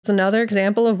It's another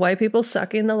example of white people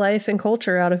sucking the life and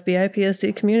culture out of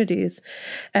BIPSC communities.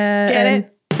 Get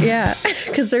it? Yeah,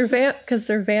 because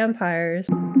they're vampires.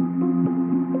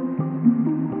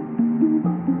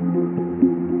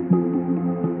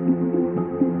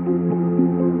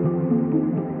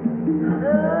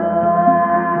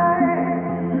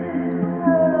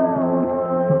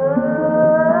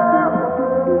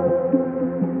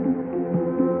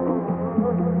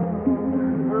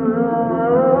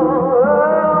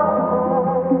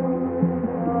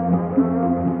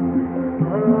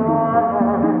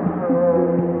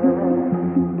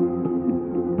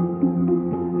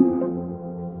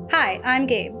 I'm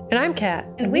Gabe. And I'm Kat.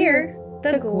 And we're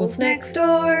the Ghouls Next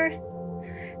Door.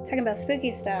 Talking about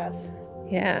spooky stuff.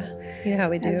 Yeah. You know how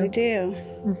we do. As we do.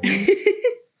 Mm-hmm.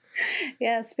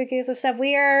 Yeah, spooky stuff.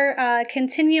 We are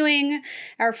continuing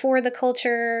our For the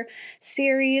Culture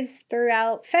series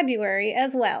throughout February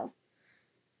as well.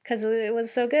 Because it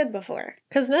was so good before.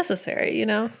 Because necessary, you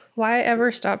know? Why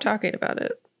ever stop talking about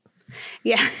it?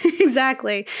 Yeah,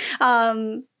 exactly.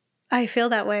 I feel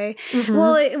that way. Mm-hmm.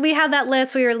 Well, we had that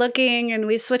list. We were looking and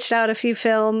we switched out a few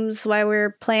films while we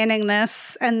were planning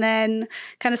this and then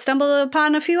kind of stumbled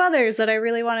upon a few others that I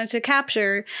really wanted to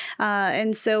capture.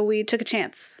 And so we took a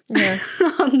chance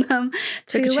on them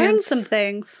to learn some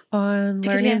things. On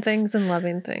learning things and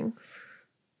loving things.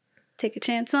 Take a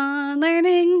chance on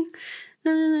learning.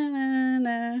 Na, na, na,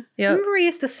 na. Yep. Remember we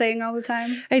used to sing all the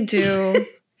time? I do.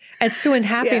 It's so when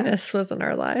happiness was in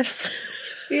our lives.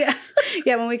 Yeah.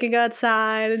 Yeah, when we could go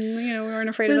outside and, you know, we weren't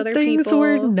afraid of other things people.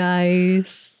 Things were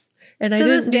nice. And to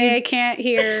this day, I can't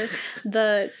hear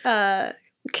the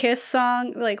Kiss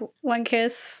song, like One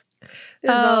Kiss is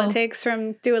all it takes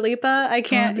from Dua Lipa. I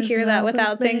can't hear that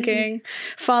without thinking,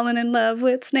 falling in love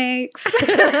with snakes.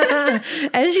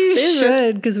 As you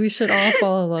should, because we should all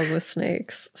fall in love with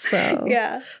snakes. So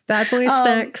yeah. Bad boy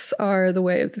snacks are the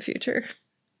way of the future.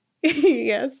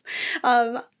 Yes.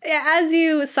 As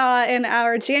you saw in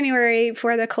our January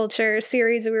For the Culture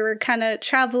series, we were kind of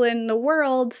traveling the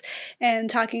world and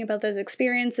talking about those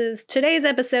experiences. Today's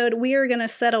episode, we are going to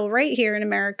settle right here in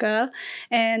America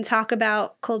and talk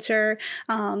about culture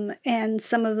and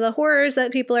some of the horrors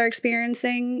that people are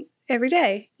experiencing every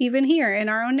day, even here in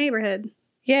our own neighborhood.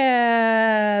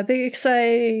 Yeah, big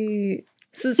excite.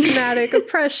 Systematic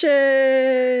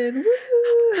oppression.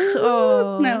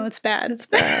 Oh no, it's bad. It's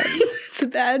bad. It's a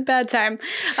bad time.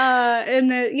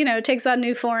 And it, you know, takes on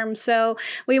new forms. So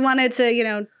we wanted to, you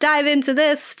know, dive into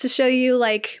this to show you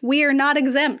like we are not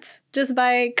exempt just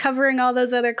by covering all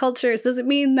those other cultures. Doesn't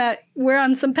mean that we're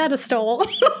on some pedestal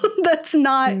that's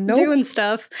not doing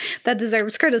stuff that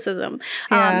deserves criticism.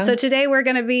 Yeah. So today we're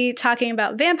going to be talking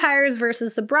about Vampires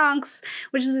versus the Bronx,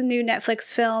 which is a new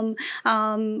Netflix film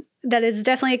that is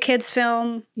definitely a kid's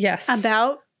film. Yes.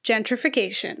 About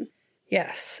gentrification.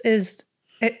 Yes. It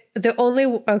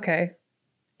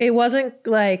wasn't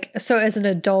like, so as an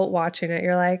adult watching it,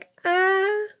 you're like,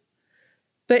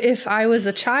 But if I was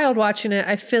a child watching it,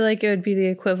 I feel like it would be the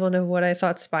equivalent of what I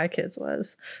thought Spy Kids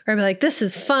was. Or I'd be like, this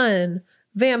is fun.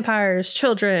 Vampires,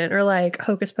 children, or like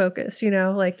Hocus Pocus, you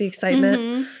know, like the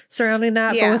excitement surrounding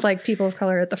that, but with like people of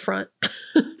color at the front,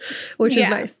 which is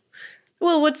nice.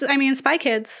 Well, Spy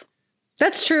Kids.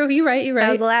 That's true. You're right.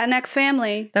 That was a Latinx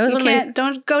family. That was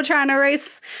don't go trying to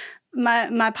erase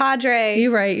my padre.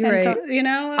 You're right. You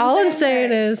know? All I'm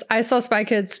saying is I saw Spy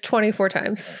Kids 24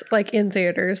 times, like in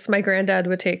theaters. My granddad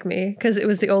would take me because it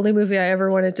was the only movie I ever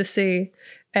wanted to see.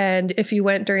 And if you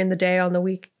went during the day on the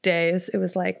weekdays, it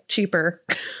was like cheaper.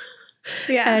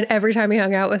 Yeah. And every time he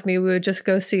hung out with me, we would just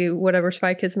go see whatever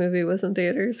Spy Kids movie was in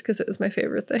theaters because it was my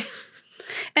favorite thing.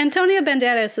 Antonio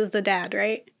Banderas is the dad,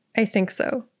 right? I think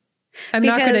so. I'm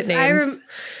not good at names.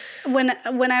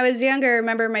 When I was younger, I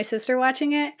remember my sister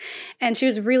watching it, and she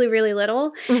was really, really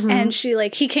little, and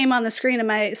he came on the screen, and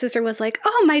my sister was like,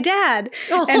 "Oh, my dad,"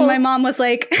 and my mom was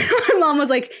like,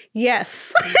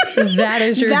 "Yes, that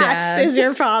is your dad. That is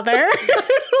your father."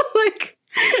 Like,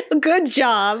 good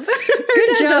job.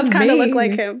 Good job. Does kind of look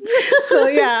like him. So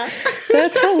yeah,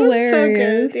 that's hilarious. So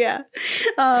good. Yeah,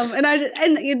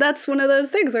 and that's one of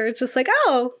those things where it's just like,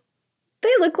 oh, they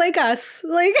look like us.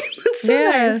 Like, it's so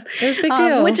nice. It's a big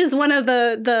deal. Which is one of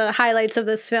the highlights of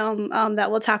this film that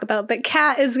we'll talk about. But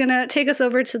Kat is going to take us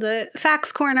over to the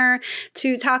facts corner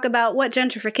to talk about what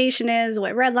gentrification is,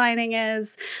 what redlining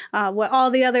is, what all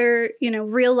the other, you know,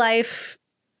 real life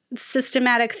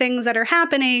systematic things that are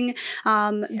happening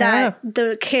that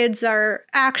the kids are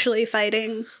actually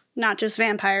fighting, not just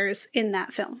vampires in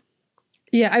that film.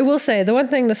 Yeah, I will say the one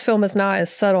thing this film is not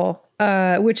is subtle.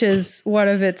 Which is one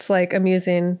of its like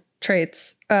amusing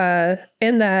traits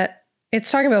in that it's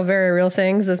talking about very real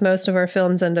things, as most of our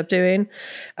films end up doing.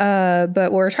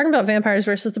 But we're talking about Vampires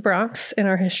versus the Bronx in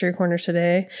our History Corner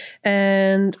today.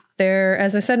 And there,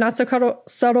 as I said, not so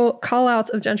subtle call-outs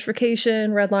of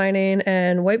gentrification, redlining,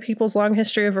 and white people's long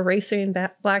history of erasing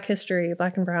Black history,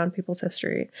 Black and brown people's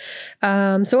history.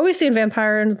 So what we see in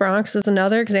Vampire in the Bronx is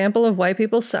another example of white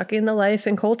people sucking the life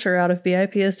and culture out of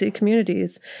BIPOC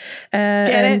communities.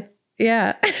 Get it?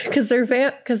 Yeah, because they're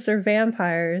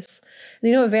vampires.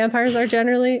 You know what vampires are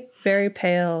generally? Very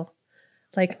pale.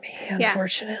 Like me,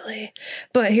 unfortunately. Yeah.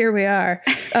 But here we are.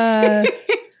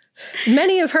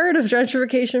 Many have heard of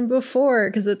gentrification before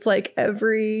because it's like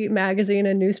every magazine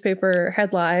and newspaper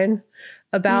headline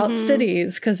about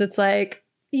cities, because it's like,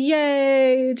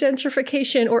 yay,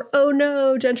 gentrification, or oh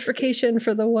no, gentrification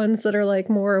for the ones that are like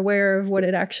more aware of what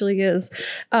it actually is.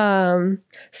 So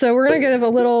we're going to give a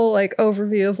little like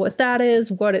overview of what that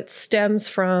is, what it stems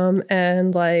from,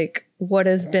 and like what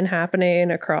has been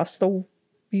happening across the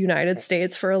United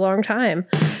States for a long time.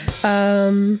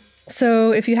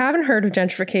 So if you haven't heard of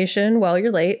gentrification, well,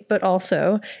 you're late, but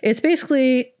also it's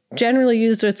basically generally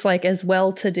used, it's like as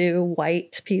well-to-do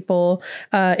white people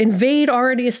invade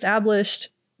already established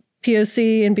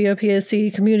POC and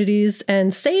BOPOC communities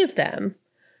and save them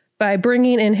by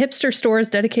bringing in hipster stores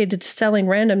dedicated to selling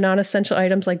random non-essential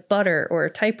items like butter or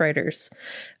typewriters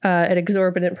at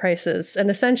exorbitant prices.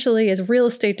 And essentially, as real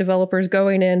estate developers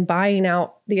going in, buying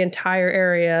out the entire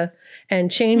area and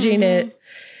changing it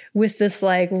with this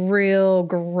like real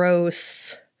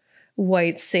gross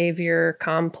white savior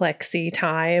complexy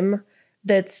time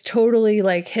that's totally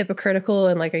like hypocritical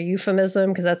and like a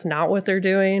euphemism, because that's not what they're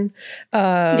doing.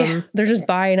 They're just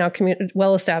buying out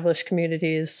well-established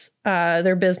communities,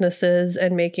 their businesses,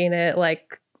 and making it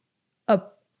like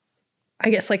I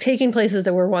guess like taking places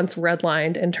that were once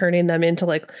redlined and turning them into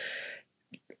like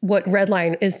what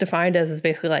redline is defined as is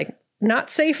basically like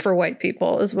not safe for white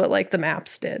people, is what like the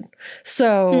maps did.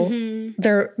 So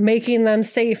they're making them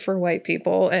safe for white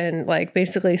people and like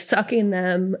basically sucking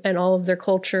them and all of their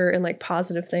culture and like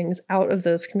positive things out of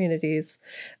those communities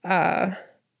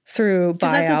through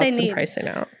buyouts and pricing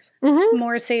outs.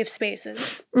 More safe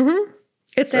spaces.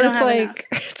 It's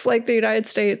like the United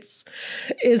States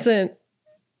isn't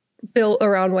built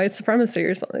around white supremacy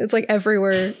or something. It's like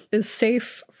everywhere is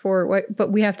safe for white,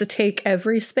 but we have to take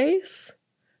every space,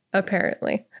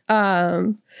 apparently.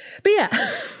 But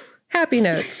yeah, happy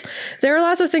notes. There are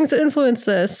lots of things that influence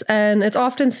this, and it's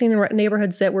often seen in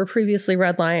neighborhoods that were previously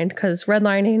redlined, because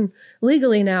redlining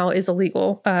legally now is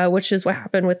illegal, which is what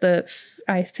happened with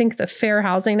I think the Fair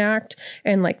Housing Act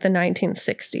in like the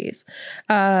 1960s.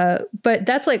 But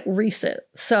that's like recent.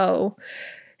 So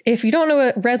if you don't know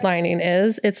what redlining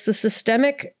is, it's the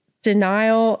systemic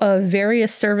denial of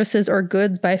various services or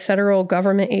goods by federal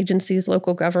government agencies,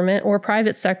 local government, or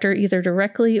private sector, either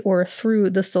directly or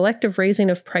through the selective raising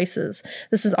of prices.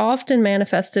 This is often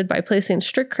manifested by placing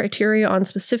strict criteria on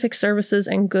specific services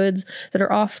and goods that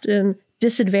are often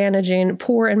disadvantaging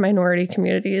poor and minority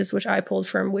communities, which I pulled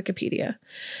from Wikipedia.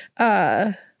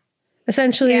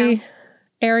 Essentially,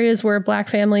 areas where Black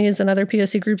families and other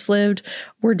POC groups lived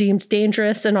were deemed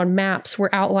dangerous and on maps were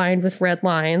outlined with red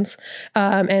lines,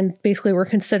 and basically were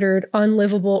considered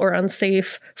unlivable or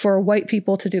unsafe for white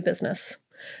people to do business.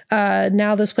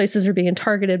 Now those places are being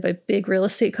targeted by big real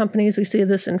estate companies. We see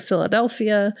this in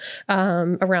Philadelphia,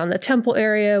 around the Temple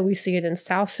area. We see it in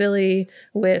South Philly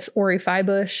with Ori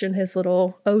Feibush and his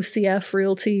little OCF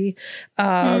Realty,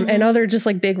 and other just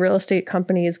like big real estate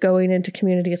companies going into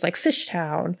communities like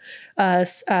Fishtown,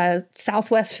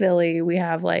 Southwest Philly. We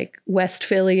have like West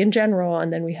Philly in general,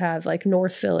 and then we have like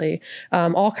North Philly,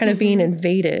 all kind of being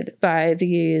invaded by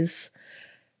these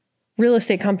real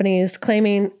estate companies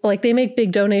claiming like they make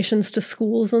big donations to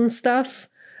schools and stuff,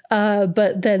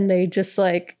 but then they just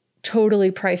like totally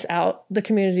price out the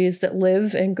communities that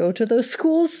live and go to those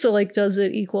schools. So like, does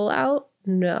it equal out?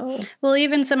 No. Well,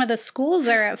 even some of the schools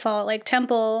are at fault, like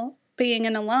Temple being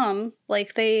an alum,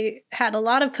 like they had a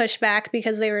lot of pushback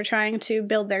because they were trying to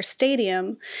build their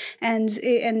stadium, and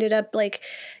it ended up like,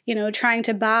 you know, trying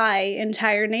to buy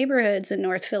entire neighborhoods in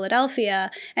North Philadelphia.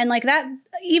 And like that,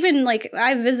 even like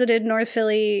I visited North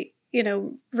Philly, you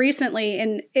know, recently,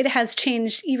 and it has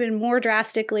changed even more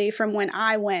drastically from when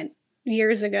I went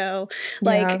years ago,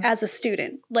 like as a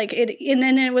student, like it, and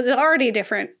then it was already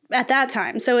different at that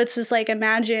time. So it's just like,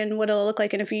 imagine what it'll look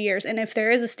like in a few years. And if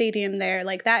there is a stadium there,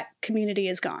 like that community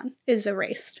is gone, is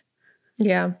erased.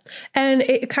 Yeah. And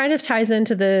it kind of ties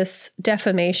into this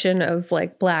defamation of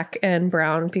like Black and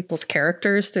brown people's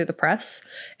characters through the press.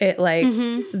 It like,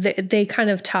 they kind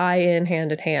of tie in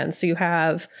hand. So you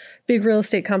have big real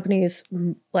estate companies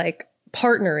like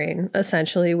partnering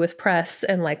essentially with press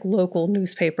and like local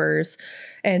newspapers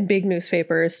and big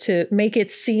newspapers to make it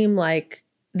seem like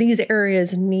these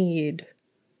areas need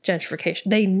gentrification.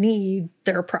 They need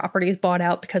their properties bought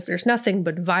out because there's nothing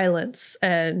but violence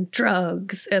and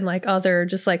drugs and like other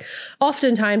just like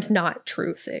oftentimes not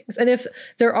true things. And if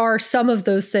there are some of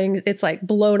those things, it's like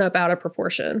blown up out of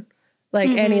proportion. Like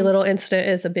any little incident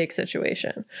is a big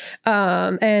situation.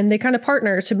 And they kind of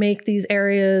partner to make these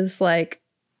areas like,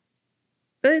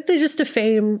 they just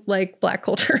defame like Black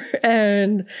culture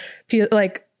and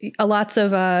like lots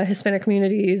of Hispanic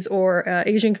communities or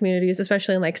Asian communities,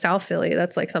 especially in like South Philly.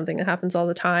 That's like something that happens all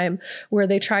the time where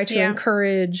they try to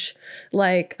encourage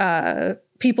like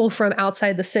people from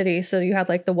outside the city. So you had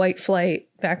like the white flight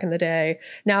back in the day.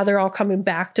 Now they're all coming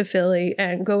back to Philly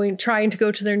and trying to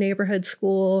go to their neighborhood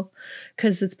school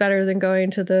because it's better than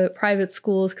going to the private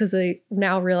schools because they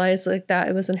now realize like that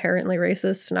it was inherently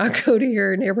racist to not go to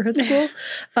your neighborhood school.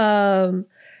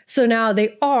 So now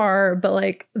they are, but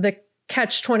like the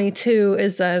catch-22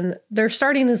 is then they're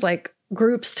starting as like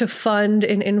groups to fund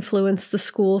and influence the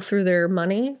school through their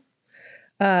money.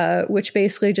 Which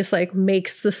basically just like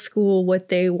makes the school what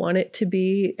they want it to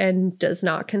be and does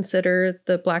not consider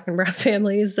the Black and brown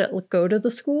families that go to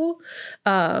the school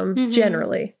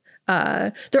generally.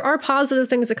 There are positive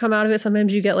things that come out of it.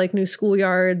 Sometimes you get like new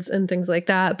schoolyards and things like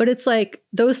that. But it's like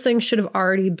those things should have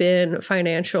already been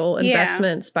financial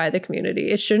investments by the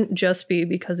community. It shouldn't just be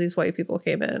because these white people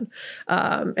came in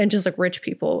and just like rich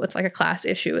people. It's like a class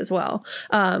issue as well.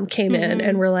 Came in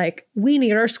and were like, we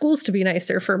need our schools to be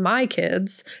nicer for my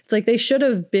kids. It's like they should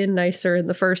have been nicer in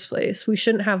the first place. We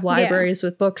shouldn't have libraries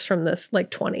with books from the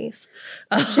like 20s.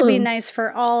 It should be nice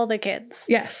for all the kids.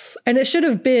 Yes. And it should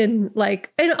have been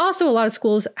like, and also a lot of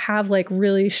schools have like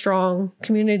really strong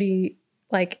community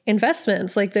like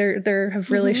investments. Like there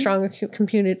have really strong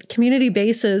community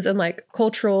bases and like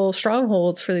cultural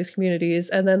strongholds for these communities.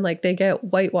 And then like they get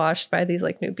whitewashed by these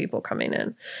like new people coming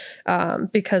in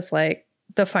because like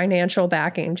the financial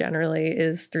backing generally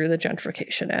is through the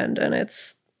gentrification end, and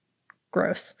it's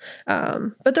gross.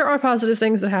 But there are positive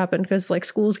things that happen because like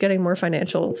schools getting more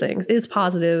financial things is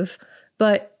positive.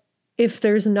 But if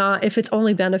it's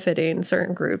only benefiting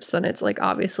certain groups, then it's like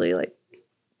obviously like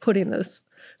putting those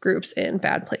groups in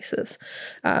bad places.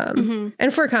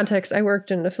 And for context, I worked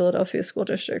in the Philadelphia school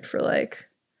district for like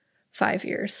 5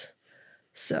 years.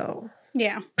 So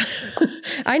yeah,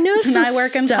 I know some and I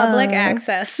work in public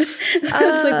access.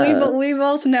 It's like we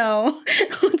both know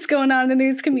what's going on in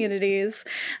these communities.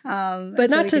 But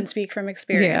not to speak from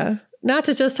experience. Yeah. Not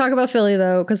to just talk about Philly,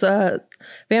 though, because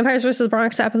Vampires vs.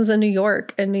 Bronx happens in New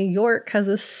York, and New York has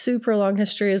a super long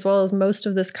history, as well as most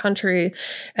of this country,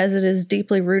 as it is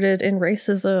deeply rooted in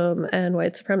racism and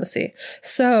white supremacy.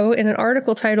 So, in an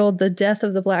article titled The Death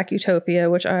of the Black Utopia,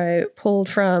 which I pulled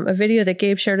from a video that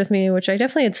Gabe shared with me, which I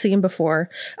definitely had seen before,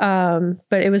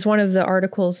 but it was one of the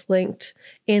articles linked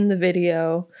in the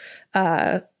video,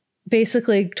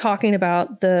 basically talking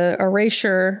about the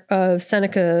erasure of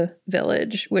Seneca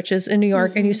Village, which is in New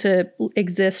York and used to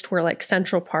exist where like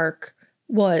Central Park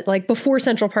was, like before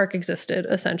Central Park existed,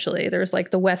 essentially. There's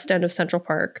like the west end of Central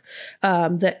Park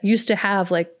that used to have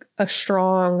like a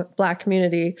strong Black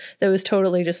community that was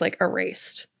totally just like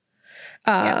erased.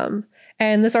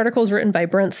 And this article is written by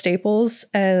Brent Staples.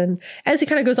 And as he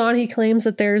kind of goes on, he claims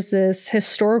that there's this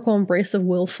historical embrace of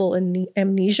willful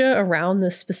amnesia around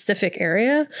this specific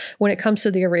area when it comes to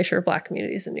the erasure of Black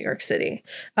communities in New York City.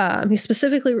 He's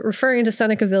specifically referring to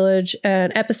Seneca Village,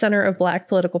 an epicenter of Black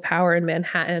political power in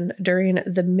Manhattan during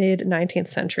the mid-19th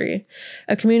century,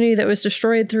 a community that was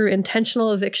destroyed through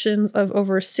intentional evictions of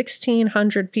over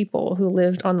 1,600 people who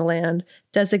lived on the land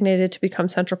designated to become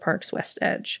Central Park's west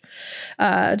edge.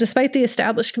 Despite the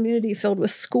established community filled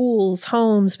with schools,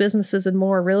 homes, businesses, and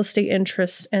more real estate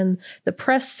interests, and the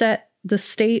press set the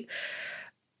state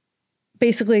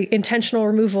basically intentional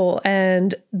removal,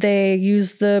 and they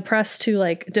use the press to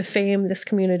like defame this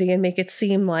community and make it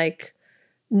seem like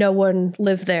no one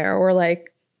lived there, or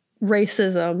like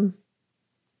racism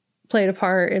played a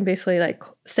part in basically like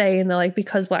saying that like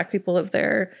because Black people live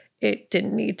there, it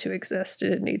didn't need to exist. It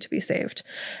didn't need to be saved.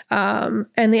 And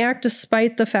the act,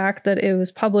 despite the fact that it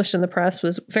was published in the press,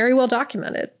 was very well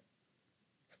documented.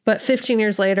 But 15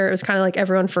 years later, it was kind of like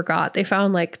everyone forgot. They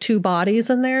found like 2 bodies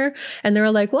in there, and they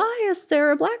were like, why is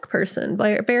there a Black person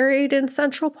buried in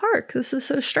Central Park? This is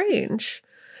so strange.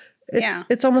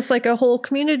 It's almost like a whole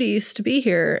community used to be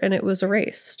here, and it was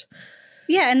erased.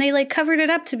 Yeah, and they like covered it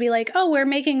up to be like, oh, we're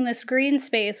making this green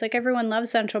space. Like everyone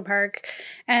loves Central Park.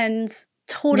 And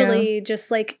totally just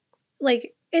like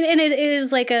and it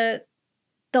is like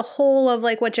the whole of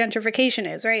like what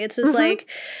gentrification is, right? It's just like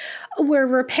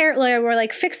we're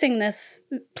like fixing this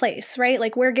place, right?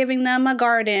 Like we're giving them a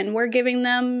garden, we're giving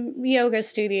them yoga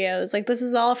studios. Like this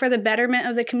is all for the betterment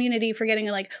of the community, forgetting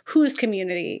like whose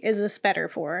community is this better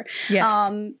for?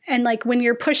 Yes. And like when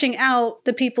you're pushing out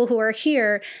the people who are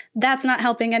here, that's not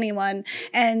helping anyone.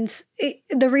 And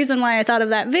the reason why I thought of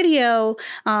that video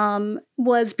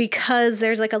was because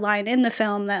there's like a line in the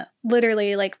film that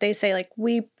literally like they say like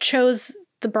we chose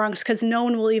the Bronx because no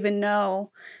one will even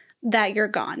know that you're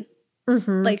gone.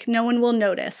 Like no one will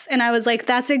notice. And I was like,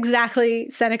 that's exactly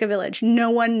Seneca Village. No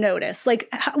one noticed.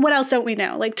 Like what else don't we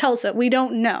know? Like Tulsa, we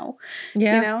don't know.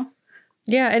 Yeah. You know?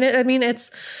 Yeah. And I mean, it's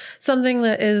something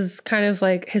that is kind of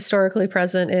like historically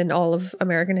present in all of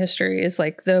American history is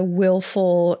like the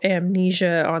willful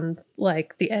amnesia on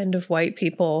like the end of white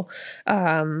people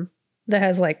that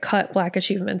has like cut Black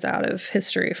achievements out of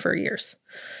history for years.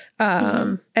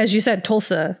 As you said,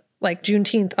 Tulsa, like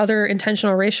Juneteenth, other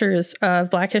intentional erasures of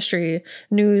Black history,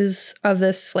 news of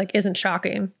this like isn't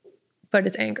shocking, but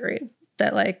it's angering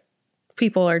that like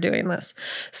people are doing this.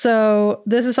 So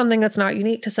this is something that's not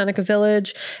unique to Seneca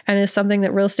Village and is something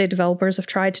that real estate developers have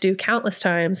tried to do countless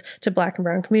times to Black and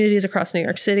brown communities across New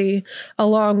York City,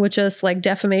 along with just like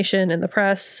defamation in the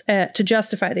press to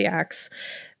justify the acts.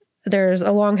 There's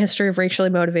a long history of racially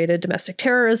motivated domestic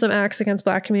terrorism acts against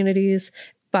Black communities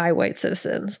by white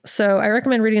citizens. So I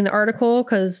recommend reading the article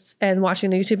and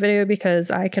watching the YouTube video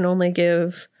because I can only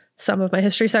give some of my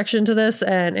history section to this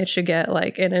and it should get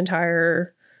like an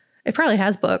entire, it probably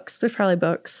has books. There's probably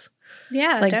books.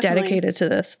 Yeah, like definitely. dedicated to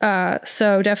this.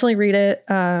 So definitely read it.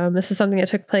 This is something that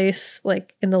took place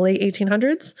like in the late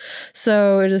 1800s.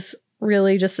 So it is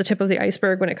really just the tip of the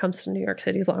iceberg when it comes to New York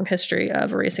City's long history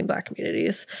of erasing Black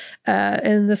communities.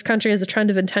 And this country has a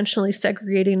trend of intentionally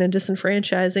segregating and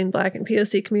disenfranchising Black and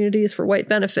POC communities for white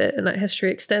benefit, and that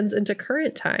history extends into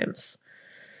current times.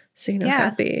 So,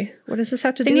 Happy, what does this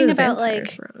have to do with about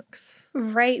vampires, like Rox?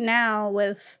 Right now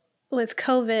with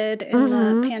COVID and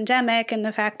the pandemic and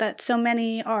the fact that so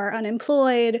many are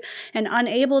unemployed and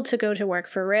unable to go to work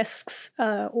for risks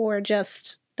or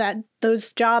just that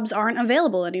those jobs aren't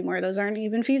available anymore. Those aren't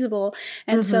even feasible.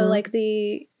 And so like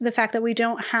the fact that we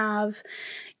don't have,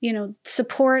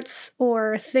 supports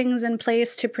or things in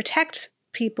place to protect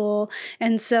people.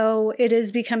 And so it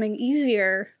is becoming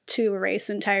easier to erase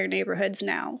entire neighborhoods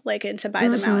now, like, and to buy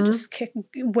them out and just kick.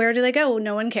 Where do they go?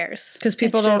 No one cares. Because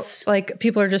people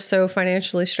people are just so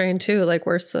financially strained too, like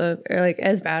worse, like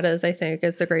as bad as I think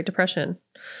as the Great Depression.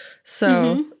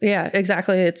 So yeah,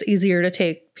 exactly. It's easier to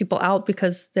take people out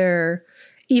because they're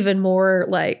even more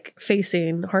like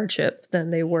facing hardship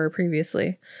than they were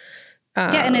previously.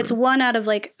 Yeah, and it's one out of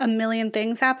like a million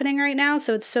things happening right now.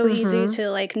 So it's so easy to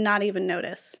like not even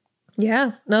notice.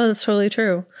 Yeah, no, that's totally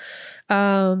true.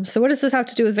 So what does this have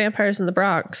to do with vampires in the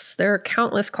Bronx? There are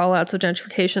countless call-outs of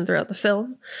gentrification throughout the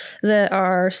film that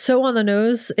are so on the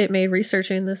nose, it made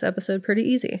researching this episode pretty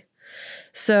easy.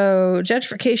 So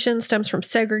gentrification stems from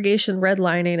segregation,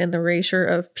 redlining, and the erasure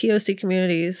of POC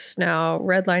communities. Now,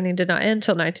 redlining did not end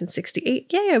until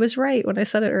 1968. Yay, I was right when I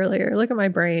said it earlier. Look at my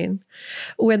brain.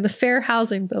 When the Fair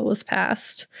Housing Bill was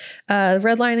passed,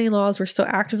 redlining laws were still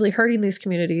actively hurting these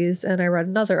communities. And I read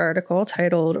another article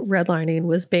titled Redlining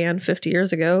was banned 50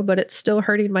 years ago, but it's still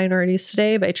hurting minorities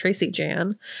today by Tracy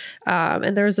Jan.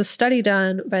 And there was a study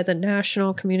done by the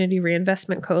National Community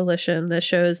Reinvestment Coalition that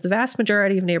shows the vast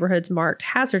majority of neighborhoods marked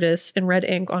hazardous in red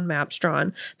ink on maps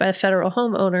drawn by the Federal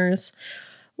Homeowners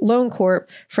Loan Corp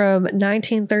from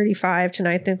 1935 to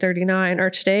 1939 are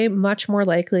today much more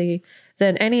likely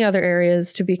than any other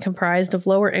areas to be comprised of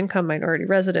lower income minority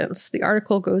residents. The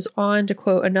article goes on to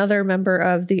quote another member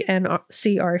of the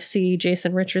NCRC,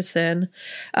 Jason Richardson.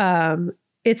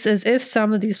 It's as if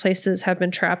some of these places have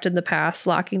been trapped in the past,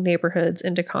 locking neighborhoods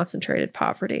into concentrated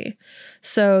poverty.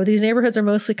 So these neighborhoods are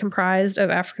mostly comprised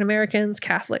of African Americans,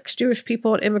 Catholics, Jewish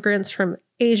people, and immigrants from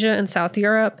Asia and South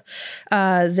Europe.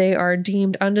 They are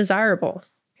deemed undesirable,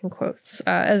 in quotes.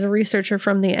 As a researcher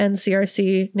from the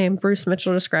NCRC named Bruce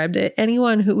Mitchell described it,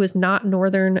 anyone who was not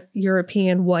Northern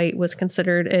European white was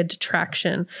considered a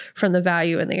detraction from the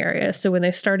value in the area. So when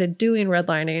they started doing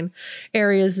redlining,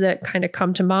 areas that kind of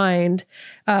come to mind,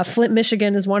 Flint,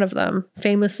 Michigan is one of them,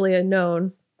 famously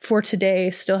known for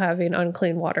today still having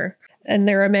unclean water. And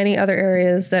there are many other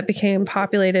areas that became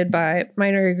populated by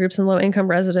minority groups and low-income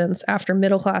residents after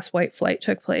middle-class white flight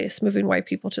took place, moving white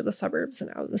people to the suburbs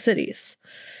and out of the cities.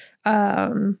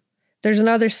 There's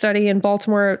another study in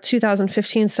Baltimore,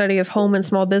 2015 study of home and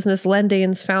small business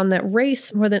lendings found that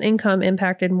race more than income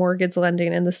impacted mortgage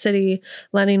lending in the city.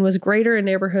 Lending was greater in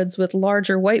neighborhoods with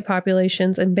larger white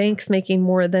populations and banks making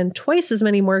more than twice as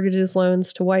many mortgages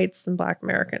loans to whites than Black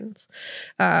Americans.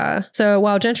 So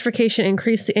while gentrification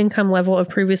increased the income level of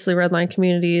previously redlined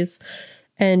communities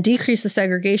and decreased the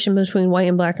segregation between white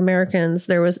and Black Americans,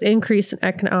 there was increase in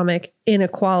economic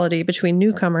inequality between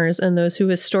newcomers and those who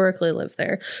historically lived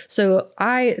there. So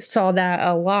I saw that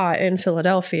a lot in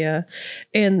Philadelphia,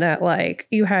 in that like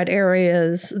you had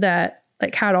areas that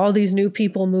like had all these new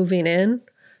people moving in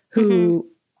who,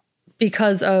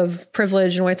 because of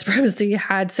privilege and white supremacy,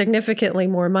 had significantly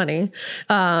more money,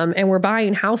 and were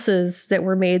buying houses that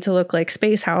were made to look like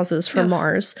space houses from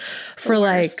Mars for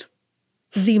like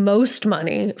the most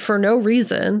money for no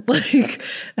reason. Like,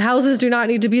 houses do not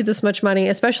need to be this much money,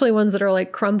 especially ones that are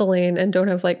like crumbling and don't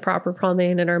have like proper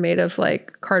plumbing and are made of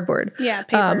like cardboard,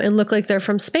 and look like they're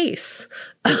from space.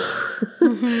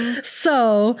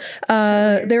 So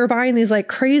they were buying these like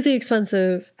crazy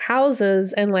expensive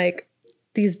houses, and like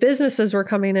these businesses were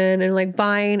coming in and like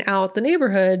buying out the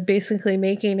neighborhood, basically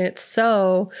making it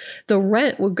so the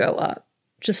rent would go up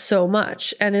just so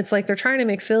much. And it's like they're trying to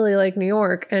make Philly like New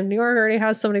York, and New York already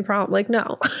has so many problems. Like,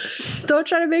 no, don't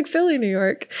try to make Philly New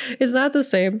York. It's not the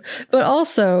same. But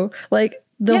also, like,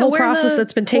 the whole process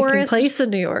that's been taking place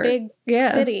in New York, big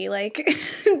city, like,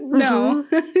 no,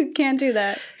 can't do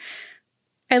that.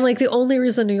 And like the only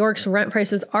reason New York's rent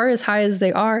prices are as high as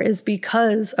they are is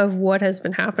because of what has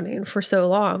been happening for so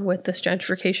long with this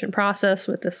gentrification process,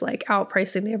 with this like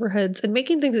outpricing neighborhoods and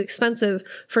making things expensive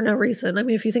for no reason. I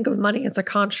mean, if you think of money, it's a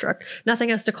construct. Nothing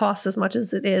has to cost as much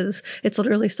as it is. It's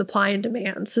literally supply and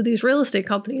demand. So these real estate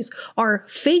companies are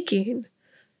faking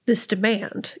this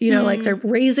demand, you know, like they're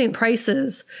raising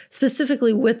prices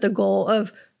specifically with the goal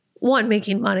of, one,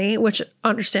 making money, which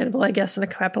understandable, I guess, in a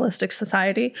capitalistic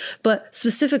society, but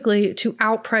specifically to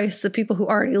outprice the people who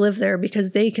already live there,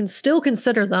 because they can still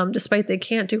consider them, despite they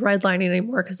can't do redlining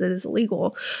anymore because it is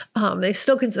illegal. They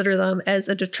still consider them as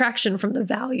a detraction from the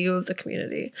value of the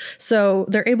community. So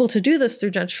they're able to do this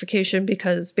through gentrification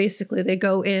because basically they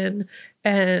go in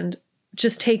and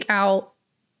just take out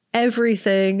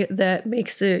everything that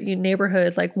makes the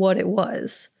neighborhood like what it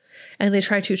was. And they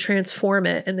try to transform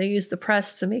it, and they use the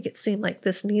press to make it seem like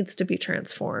this needs to be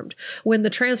transformed, when the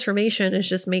transformation is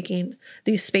just making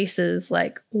these spaces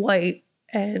like white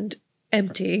and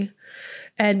empty,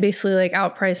 and basically like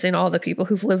outpricing all the people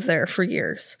who've lived there for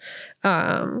years.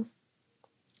 So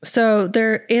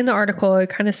there, in the article,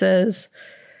 it kind of says,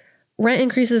 rent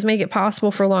increases make it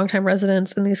possible for longtime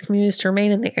residents in these communities to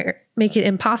remain in the area, make it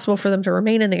impossible for them to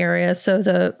remain in the area. So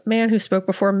the man who spoke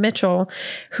before, Mitchell,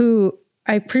 who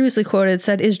I previously quoted,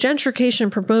 said, is gentrification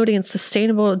promoting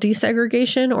sustainable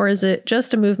desegregation, or is it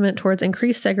just a movement towards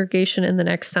increased segregation in the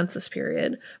next census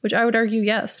period? Which I would argue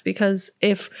yes, because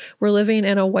if we're living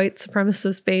in a white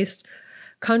supremacist-based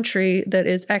country that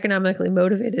is economically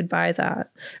motivated by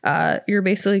that, you're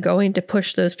basically going to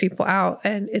push those people out,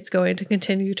 and it's going to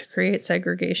continue to create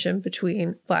segregation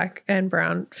between Black and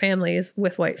brown families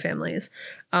with white families.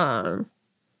 So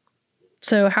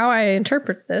how I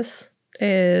interpret this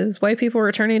is white people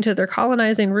returning to their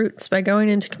colonizing roots by going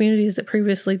into communities that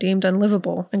previously deemed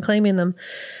unlivable and claiming them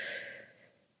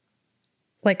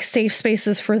like safe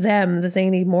spaces for them that they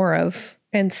need more of,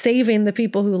 and saving the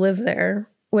people who live there,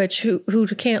 who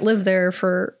can't live there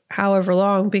for however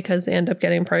long because they end up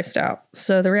getting priced out.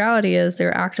 So the reality is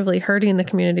they're actively hurting the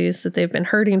communities that they've been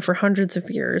hurting for hundreds of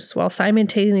years, while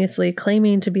simultaneously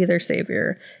claiming to be their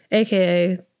savior,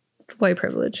 aka white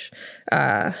privilege,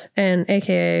 and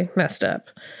aka messed up.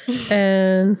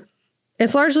 And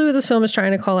it's largely what this film is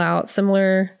trying to call out,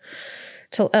 similar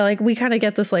to like, we kind of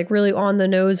get this like really on the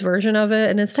nose version of it,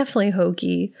 and it's definitely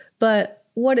hokey, but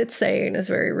what it's saying is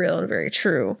very real and very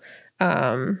true.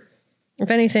 If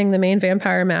anything, the main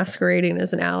vampire masquerading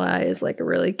as an ally is like a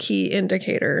really key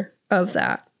indicator of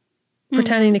that,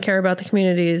 pretending to care about the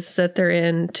communities that they're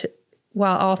in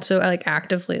while also like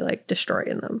actively like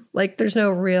destroying them. Like, there's no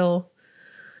real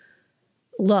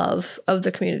love of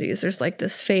the communities. There's like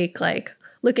this fake, like,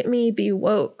 look at me, be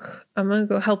woke, I'm gonna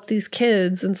go help these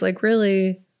kids. And it's like,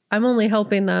 really, I'm only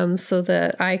helping them so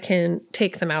that I can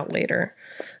take them out later.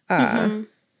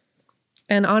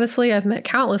 And honestly, I've met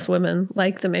countless women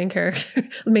like the main character,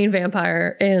 the main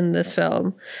vampire in this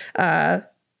film,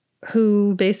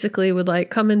 who basically would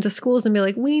like come into schools and be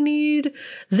like, we need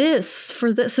this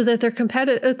for this so that they're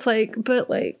competitive. It's like, but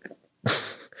like,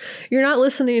 you're not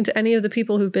listening to any of the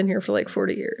people who've been here for like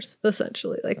 40 years,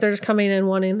 essentially. Like, they're just coming in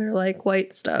wanting their like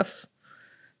white stuff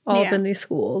all up in these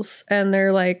schools. And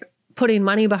they're like putting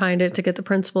money behind it to get the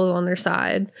principals on their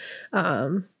side.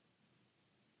 And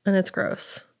it's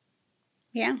gross.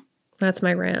 Yeah. That's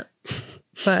my rant.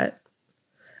 But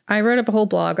I wrote up a whole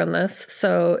blog on this.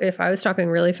 So if I was talking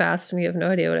really fast and you have no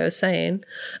idea what I was saying,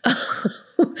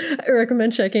 I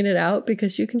recommend checking it out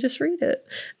because you can just read it.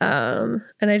 And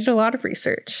I did a lot of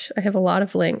research. I have a lot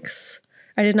of links.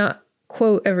 I did not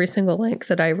quote every single link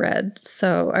that I read.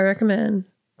 So I recommend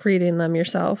reading them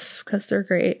yourself because they're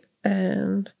great.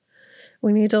 And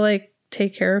we need to like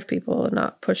take care of people and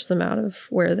not push them out of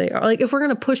where they are. Like if we're going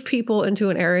to push people into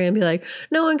an area and be like,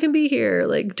 no one can be here,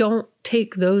 like don't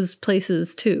take those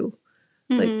places too.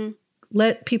 Like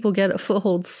let people get a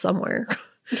foothold somewhere.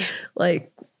 Yeah.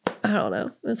 Like, I don't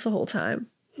know. It's the whole time,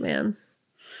 man.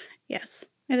 Yes,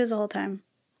 it is the whole time.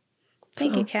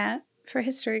 Thank you, Kat, for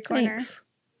History Corner. Thanks.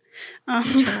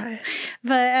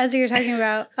 But as you were talking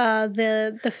about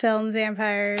the film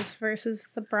Vampires versus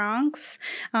the Bronx,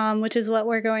 which is what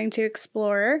we're going to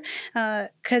explore,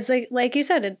 because like you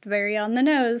said, it's very on the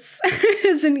nose,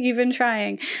 isn't even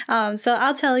trying. So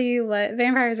I'll tell you what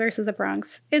Vampires versus the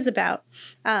Bronx is about.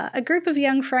 A group of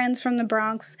young friends from the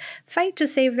Bronx fight to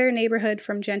save their neighborhood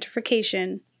from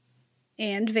gentrification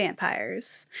and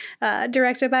vampires.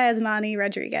 Directed by Asmani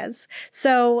Rodriguez.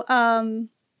 So,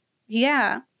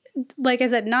 yeah. Like I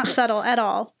said, not subtle at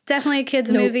all. Definitely a kid's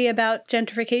movie about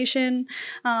gentrification.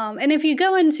 And if you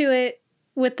go into it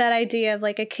with that idea of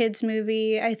like a kid's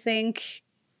movie, I think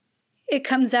it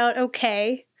comes out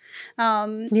okay.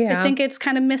 I think it's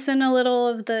kind of missing a little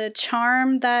of the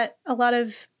charm that a lot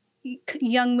of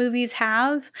young movies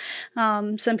have.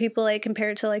 Some people like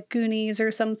compare it to like Goonies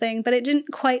or something, but it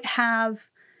didn't quite have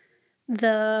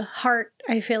the heart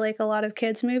I feel like a lot of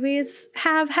kids' movies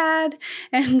have had.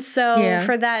 And so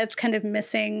for that, it's kind of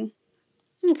missing.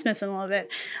 It's missing a little bit.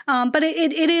 But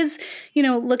it is,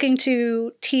 looking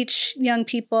to teach young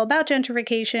people about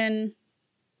gentrification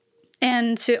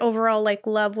and to overall like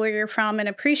love where you're from and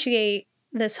appreciate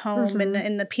this home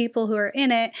and the people who are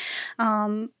in it.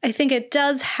 I think it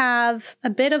does have a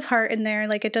bit of heart in there,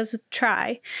 like it does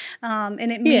try,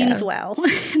 and it means well,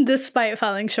 despite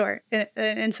falling short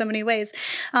in so many ways.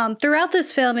 Throughout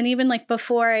this film, and even like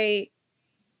before I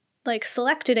like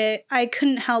selected it, I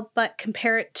couldn't help but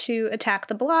compare it to Attack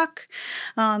the Block,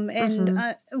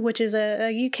 which is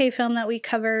a UK film that we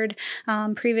covered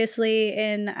previously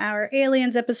in our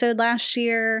Aliens episode last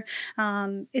year.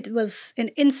 It was an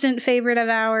instant favorite of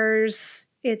ours.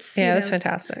 It's it was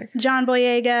fantastic. John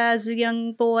Boyega as a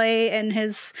young boy and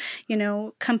his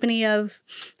company of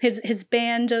his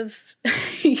band of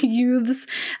youths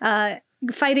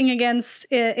fighting against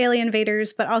alien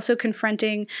invaders, but also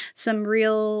confronting some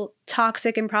real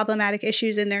toxic and problematic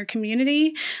issues in their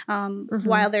community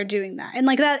while they're doing that. And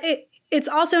like that, it's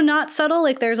also not subtle.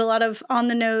 Like there's a lot of on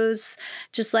the nose,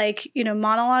 just like,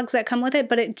 monologues that come with it,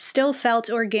 but it still felt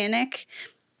organic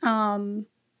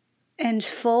and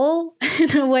full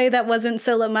in a way that wasn't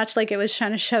so much like it was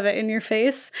trying to shove it in your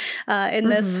face in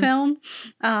this film.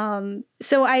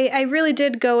 So I really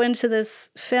did go into this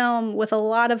film with a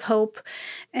lot of hope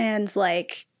and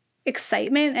like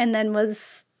excitement, and then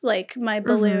was like my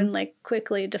balloon like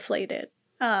quickly deflated.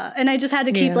 And I just had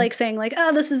to keep like saying like,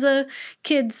 oh, this is a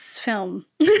kid's film.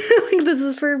 Like this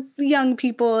is for young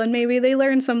people and maybe they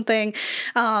learn something.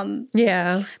 But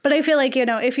I feel like,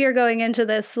 if you're going into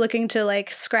this looking to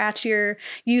like scratch your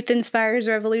Youth Inspires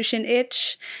Revolution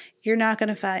itch, you're not going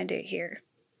to find it here.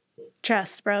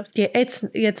 Trust, bro. Yeah,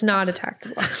 it's not Attack the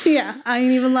Block. Yeah, I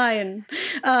ain't even lying.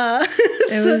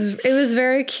 It was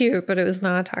very cute, but it was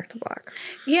not Attack the Block.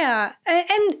 Yeah,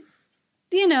 and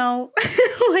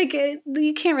like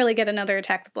you can't really get another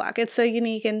Attack the Block. It's so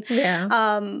unique, and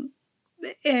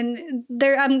and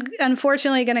there I'm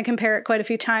unfortunately going to compare it quite a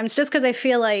few times, just because I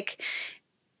feel like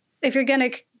if you're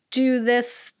going to do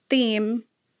this theme,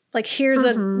 like here's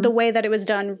the way that it was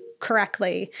done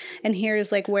correctly, and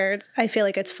here's like where I feel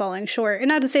like it's falling short. And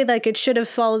not to say like it should have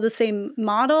followed the same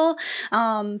model,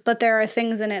 but there are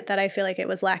things in it that I feel like it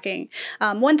was lacking.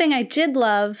 One thing I did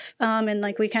love, and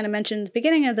like we kind of mentioned at the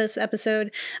beginning of this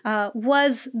episode,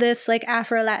 was this like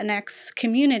Afro-Latinx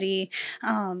community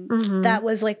that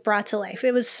was like brought to life.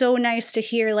 It was so nice to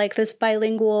hear like this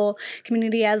bilingual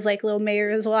community as like Lil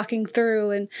Mayor is walking through,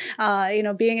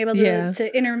 and being able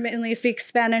to intermittently speak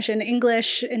Spanish and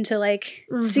English, and to like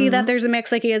see that there's a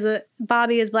mix. Like he has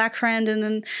Bobby, his black friend, and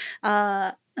then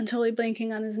I'm totally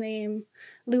blanking on his name,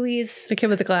 Luis, the kid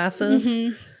with the glasses,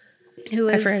 who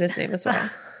is, I forget his name as well.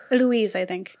 Luis, I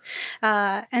think,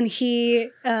 and he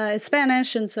is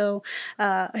Spanish, and so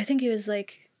I think he was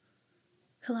like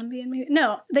Colombian, maybe.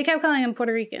 No, they kept calling him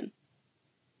Puerto Rican.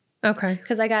 Okay.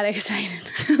 because I got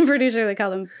excited. I'm pretty sure they call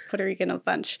them Puerto Rican a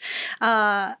bunch. So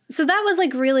that was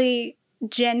like really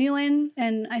genuine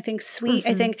and I think sweet.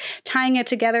 I think tying it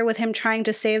together with him trying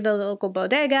to save the local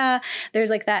bodega. There's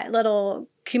like that little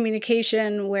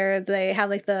communication where they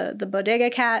have like the bodega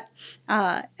cat.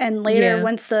 And later,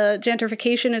 once the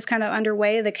gentrification is kind of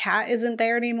underway, the cat isn't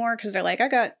there anymore because they're like, I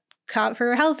got caught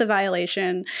for a health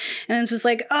violation. And it's just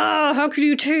like, oh, how could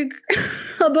you take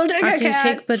a bodega cat? How can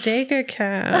you take bodega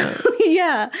cat?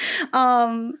 Yeah.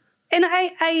 And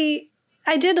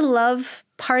I did love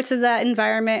parts of that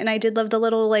environment, and I did love the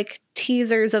little like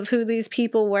teasers of who these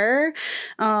people were.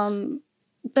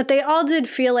 But they all did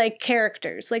feel like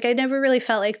characters. Like I never really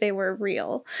felt like they were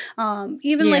real.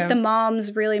 Even like the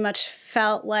moms really much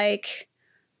felt like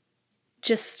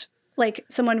just like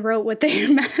someone wrote what they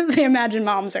imagine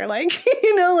moms are like,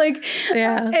 you know, like,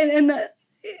 and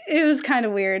it was kind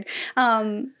of weird.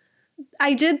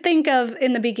 I did think of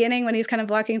in the beginning when he's kind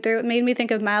of walking through, it made me think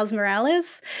of Miles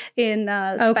Morales in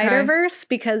Spider-Verse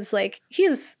because like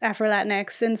he's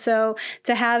Afro-Latinx. And so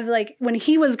to have like when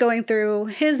he was going through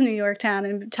his New York town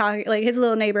and talking like his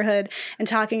little neighborhood and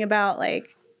talking about like,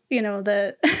 you know,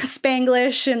 the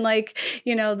Spanglish and like,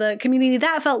 you know, the community,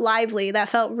 that felt lively, that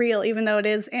felt real, even though it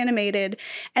is animated.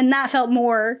 And that felt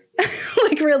more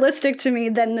like realistic to me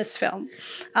than this film.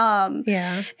 And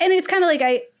it's kind of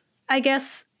like, I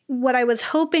guess what I was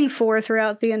hoping for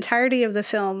throughout the entirety of the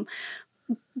film,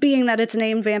 being that it's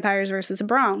named Vampires versus the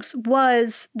Bronx,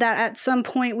 was that at some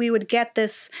point we would get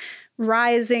this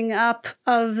rising up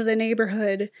of the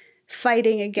neighborhood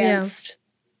fighting against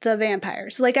the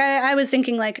vampires. Like I was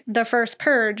thinking like the first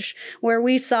Purge, where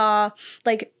we saw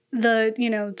like the, you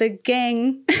know, the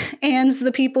gang and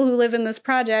the people who live in the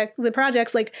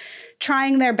projects like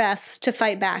trying their best to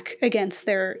fight back against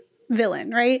their villain,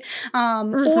 right?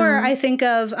 Or I think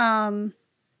of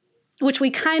which we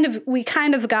kind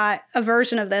of got a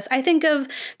version of this. I think of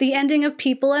the ending of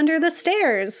People Under the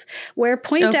Stairs, where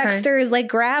Poindexter is like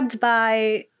grabbed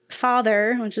by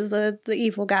Father, which is the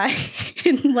evil guy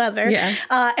in leather,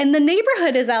 and the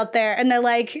neighborhood is out there, and they're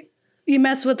like, "You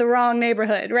mess with the wrong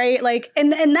neighborhood," right? Like,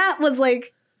 and that was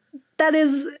like, that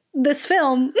is this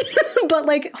film, but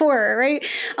like horror, right?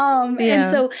 And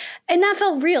that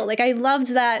felt real. Like I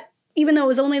loved that. Even though it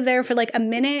was only there for like a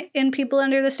minute in People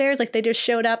Under the Stairs, like they just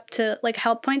showed up to like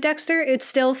help Poindexter, it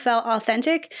still felt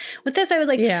authentic. With this, I was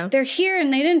like, they're here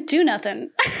and they didn't do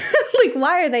nothing. Like,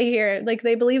 why are they here? Like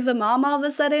they believe the mom all of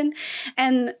a sudden.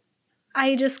 And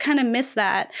I just kind of miss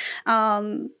that.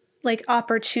 Like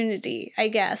opportunity, I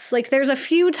guess. Like there's a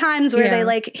few times where they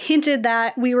like hinted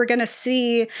that we were going to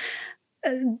see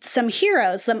some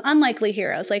heroes, some unlikely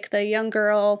heroes, like the young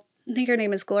girl, I think her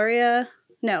name is Gloria.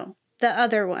 No. The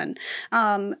other one,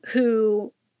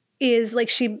 who is like,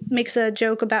 she makes a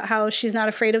joke about how she's not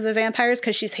afraid of the vampires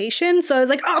because she's Haitian. So I was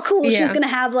like, oh, cool. She's going to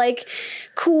have like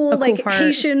cool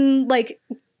Haitian, like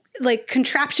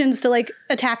contraptions to like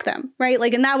attack them. Right.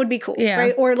 Like, and that would be cool.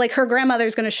 Right. Or like her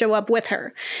grandmother's going to show up with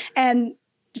her, and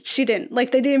she didn't. Like,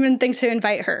 they didn't even think to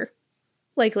invite her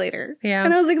like later.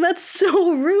 And I was like, that's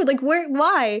so rude. Like,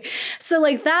 why? So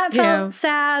like that felt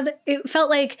sad. It felt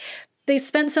like they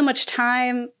spent so much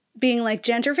time being like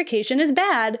gentrification is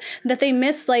bad that they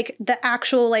missed like the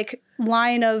actual like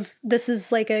line of, this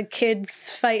is like a kids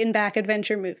fighting back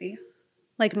adventure movie,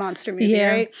 like monster movie,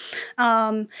 right?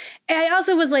 And I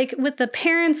also was like, with the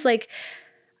parents, like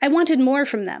I wanted more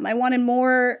from them. I wanted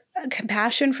more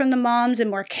compassion from the moms and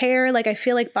more care. Like I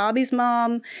feel like Bobby's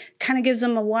mom kind of gives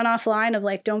them a one-off line of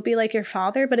like, don't be like your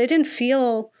father, but it didn't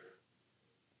feel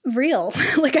real.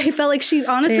 Like I felt like she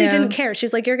honestly didn't care.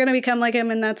 She's like, you're gonna become like him,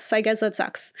 and that's, I guess that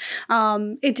sucks.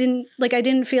 It didn't, like, I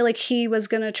didn't feel like he was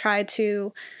gonna try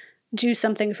to do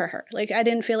something for her. Like I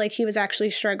didn't feel like he was actually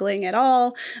struggling at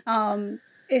all,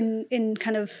 in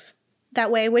kind of that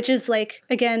way, which is like,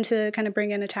 again, to kind of bring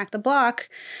in Attack the Block,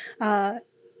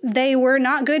 they were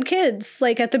not good kids,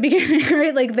 like at the beginning,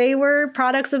 right? Like they were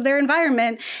products of their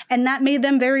environment, and that made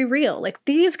them very real. Like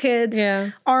these kids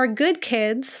are good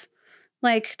kids,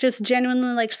 like just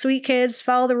genuinely like sweet kids,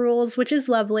 follow the rules, which is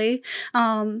lovely.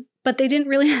 But they didn't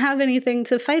really have anything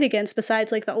to fight against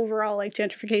besides like the overall like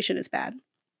gentrification is bad.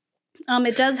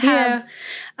 It does have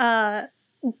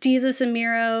Jesus and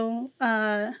Miro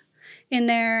in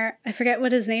there. I forget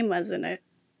what his name was in it.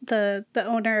 The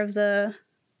owner of the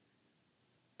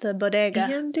bodega.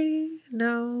 Andy?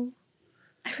 No.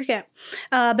 I forget.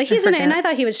 But he's in it, and I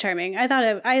thought he was charming. I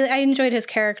thought I enjoyed his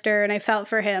character, and I felt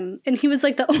for him. And he was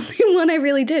like the only one I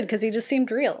really did, because he just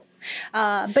seemed real.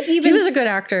 But even he was a good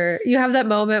actor. You have that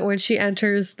moment when she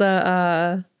enters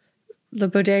the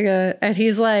bodega, and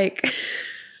he's like,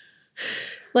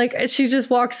 Like she just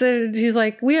walks in and she's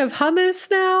like, "We have hummus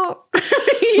now."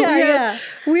 Yeah,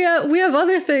 we have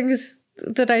other things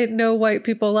that I know white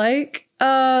people like.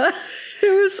 It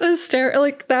was hysterical.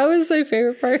 Like that was my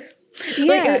favorite part. Yeah.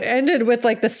 Like it ended with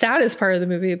like the saddest part of the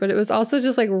movie, but it was also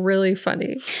just like really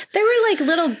funny. There were like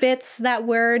little bits that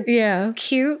were Yeah.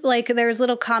 cute. Like there's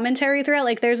little commentary throughout.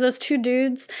 Like there's those two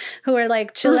dudes who are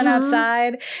like chilling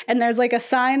outside, and there's like a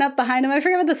sign up behind them. I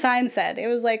forget what the sign said. It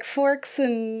was like forks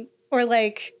or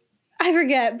like, I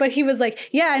forget, but he was like,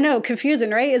 yeah, I know,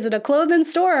 confusing, right? Is it a clothing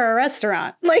store or a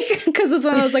restaurant? Like, because it's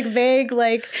one of those like vague,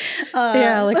 like,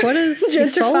 like what is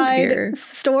gentrified here?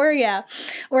 Store, yeah,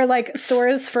 or like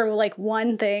stores for like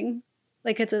one thing,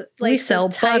 like it's a like we sell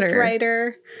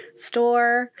typewriter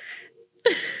store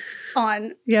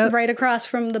on right across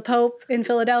from the Pope in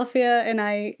Philadelphia, and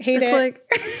I hate it. Like,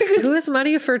 who has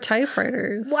money for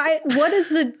typewriters? Why?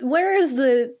 Where is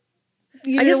the?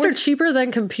 I guess they're cheaper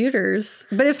than computers,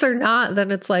 but if they're not,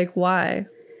 then it's like, why?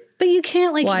 But you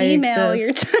can't like email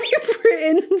your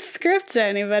typewritten script to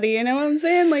anybody. You know what I'm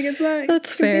saying? Like it's not.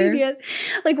 That's convenient.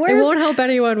 Fair. Like it won't help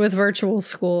anyone with virtual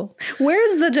school.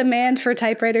 Where's the demand for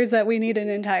typewriters that we need an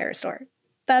entire store?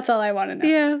 That's all I want to know.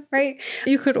 Yeah, right.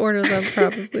 You could order them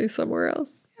probably somewhere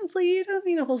else. It's like you don't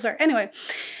need a whole store anyway,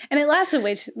 and it lasted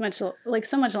way too much, like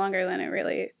so much longer than it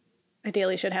really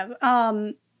ideally should have.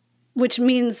 Which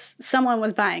means someone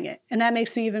was buying it. And that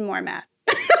makes me even more mad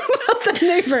about the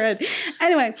neighborhood.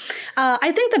 Anyway,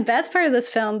 I think the best part of this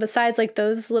film, besides like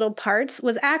those little parts,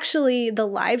 was actually the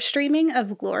live streaming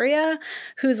of Gloria,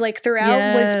 who's like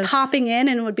throughout was popping in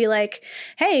and would be like,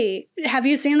 hey, have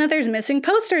you seen that there's missing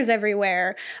posters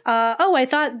everywhere? Oh, I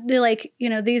thought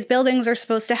these buildings are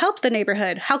supposed to help the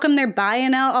neighborhood. How come they're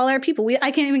buying out all our people?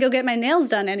 I can't even go get my nails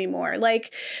done anymore.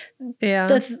 Like,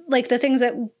 the things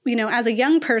that, as a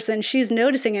young person, she's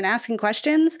noticing and asking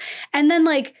questions. And then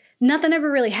like nothing ever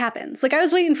really happens. Like I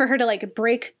was waiting for her to like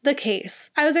break the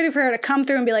case. I was waiting for her to come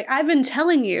through and be like, I've been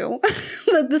telling you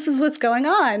that this is what's going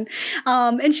on.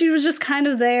 And she was just kind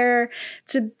of there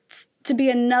to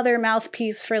be another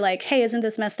mouthpiece for like, hey, isn't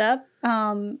this messed up?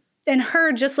 And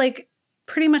her, just like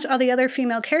pretty much all the other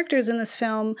female characters in this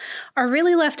film, are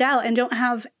really left out and don't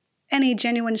have any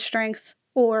genuine strength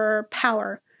or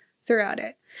power throughout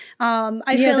it.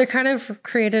 I feel they're kind of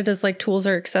created as like tools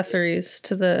or accessories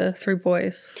to the three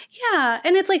boys. Yeah,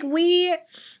 and it's like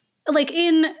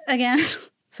in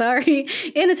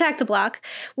Attack the Block,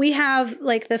 we have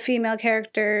like the female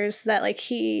characters that like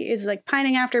he is like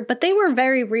pining after, but they were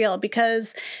very real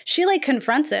because she like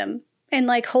confronts him and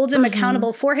like holds him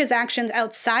accountable for his actions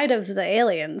outside of the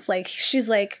aliens. Like she's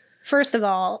like, first of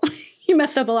all, you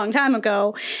messed up a long time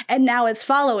ago and now it's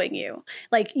following you.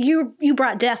 Like you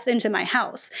brought death into my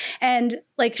house. And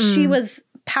like she was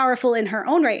powerful in her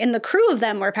own right. And the crew of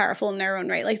them were powerful in their own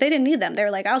right. Like they didn't need them. They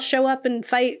were like, I'll show up and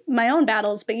fight my own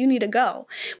battles, but you need to go.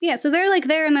 Yeah. So they're like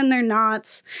there and then they're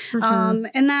not.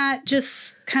 And that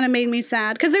just kind of made me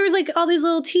sad because there was like all these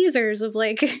little teasers of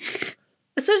like,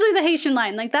 especially the Haitian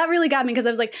line. Like that really got me because I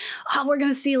was like, oh, we're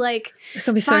going to see like, it's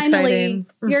going to be so exciting.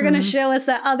 You're going to show us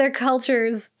that other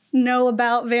cultures know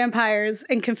about vampires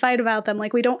and can fight about them.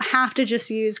 Like we don't have to just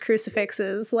use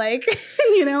crucifixes, like,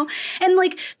 and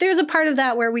like there's a part of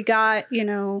that where we got,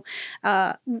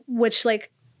 which like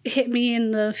hit me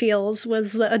in the feels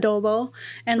was the adobo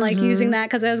and like using that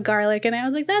because it has garlic and I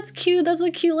was like, that's cute. That's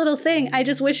a cute little thing. I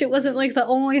just wish it wasn't like the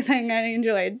only thing I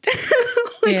enjoyed.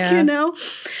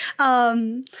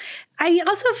 I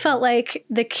also felt like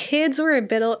the kids were a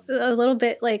little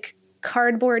bit like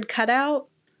cardboard cutout.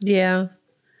 Yeah.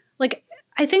 Like,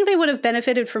 I think they would have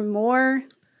benefited from more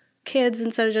kids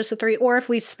instead of just the three, or if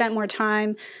we spent more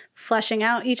time fleshing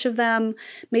out each of them,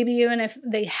 maybe even if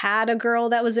they had a girl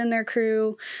that was in their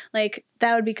crew, like,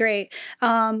 that would be great.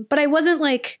 But I wasn't,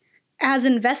 like, as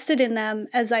invested in them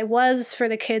as I was for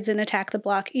the kids in Attack the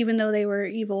Block, even though they were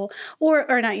evil, or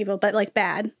not evil, but, like,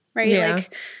 bad, right? Yeah.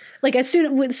 Like as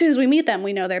soon as we meet them,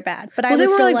 we know they're bad. But they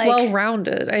were like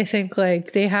well-rounded. I think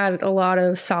like they had a lot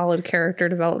of solid character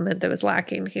development that was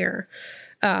lacking here.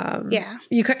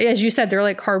 As you said, they're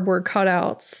like cardboard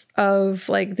cutouts of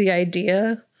like the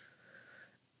idea,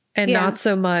 and not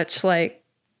so much like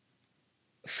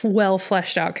well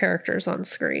fleshed out characters on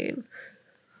screen.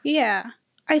 Yeah,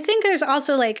 I think there's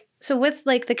also like with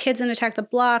like the kids in Attack the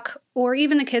Block, or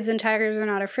even the kids in Tigers Are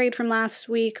Not Afraid from last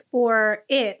week, or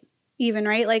It. Even,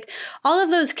 right? Like all of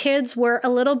those kids were a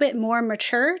little bit more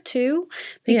mature too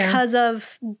because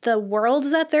of the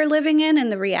worlds that they're living in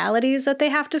and the realities that they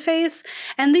have to face.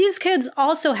 And these kids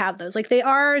also have those. Like they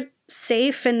are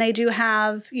safe and they do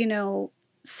have,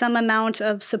 some amount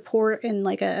of support and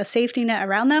like a safety net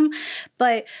around them.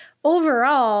 But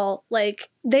overall, like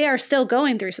they are still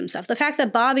going through some stuff. The fact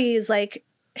that Bobby is like,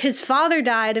 his father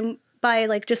died and by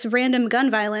like just random gun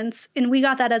violence, and we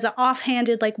got that as an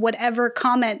offhanded like whatever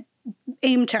comment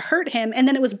aimed to hurt him, and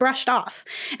then it was brushed off.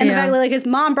 And the fact that like his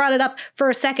mom brought it up for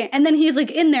a second, and then he's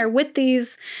like in there with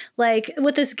these like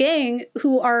with this gang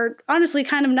who are honestly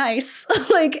kind of nice,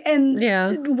 like, and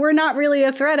we're not really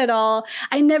a threat at all.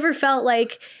 I never felt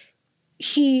like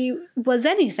he was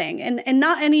anything, and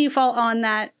not any fault on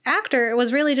that actor. It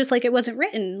was really just like it wasn't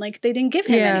written, like they didn't give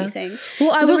him anything.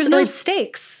 Well, so there was no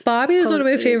stakes. Bobby was one of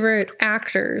my favorite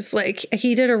actors. Like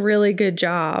he did a really good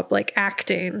job like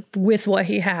acting with what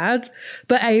he had,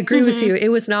 but I agree with you, it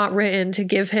was not written to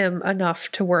give him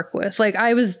enough to work with. Like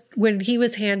when he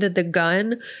was handed the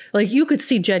gun, like you could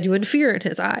see genuine fear in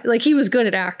his eye. Like he was good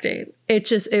at acting. It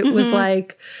was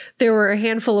like there were a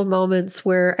handful of moments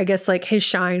where I guess like his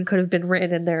shine could have been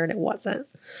written in there and it wasn't.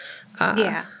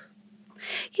 Yeah.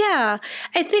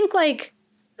 I think like,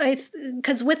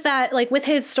 because with that, like with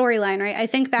his storyline, right? I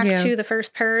think back to the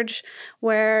first Purge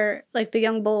where like the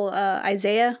young bull,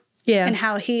 Isaiah, and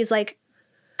how he's like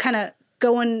kind of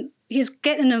he's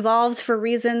getting involved for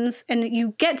reasons, and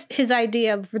you get his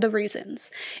idea of the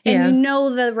reasons, and you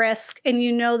know the risk, and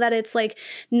you know that it's like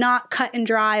not cut and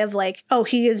dry of like, oh,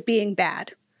 he is being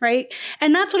bad, right?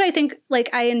 And that's what I think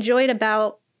like I enjoyed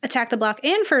about Attack the Block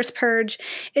and First Purge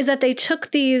is that they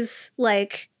took these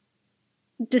like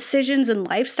decisions and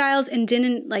lifestyles and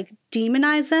didn't like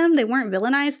demonize them. They weren't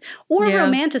villainized or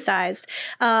romanticized,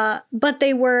 but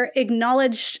they were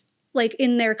acknowledged like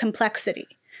in their complexity.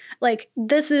 Like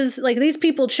this is like these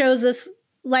people chose this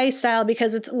lifestyle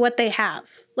because it's what they have.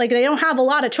 Like they don't have a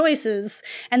lot of choices,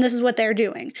 and this is what they're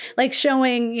doing. Like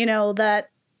showing, you know,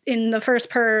 that in the first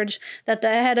Purge that the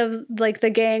head of like the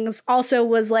gangs also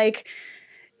was like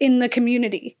in the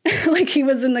community. Like he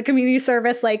was in the community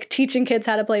service, like teaching kids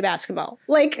how to play basketball.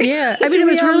 Like, I mean, it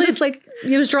was really just like,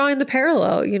 he was drawing the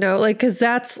parallel, you know, like, cause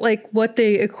that's like what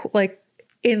they like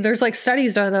there's like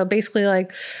studies done that basically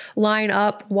like line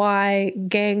up why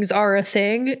gangs are a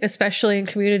thing, especially in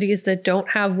communities that don't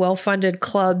have well-funded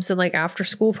clubs and like after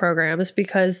school programs,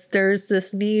 because there's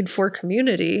this need for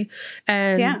community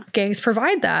and gangs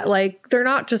provide that. Like, they're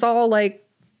not just all like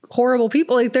horrible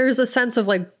people. Like there's a sense of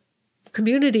like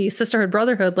community, sisterhood,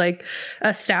 brotherhood, like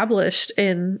established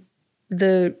in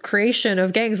the creation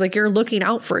of gangs. Like you're looking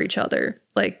out for each other.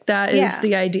 Like that is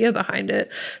the idea behind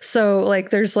it. So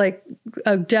like there's like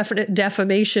a definite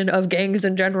defamation of gangs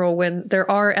in general when there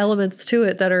are elements to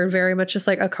it that are very much just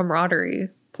like a camaraderie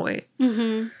point.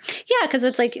 Yeah, because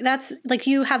it's like that's like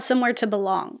you have somewhere to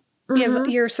belong.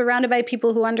 You're surrounded by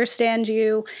people who understand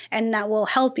you and that will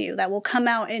help you, that will come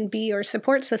out and be your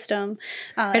support system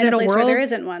in a place world where there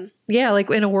isn't one. Yeah, like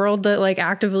in a world that like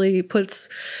actively puts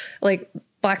like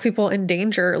Black people in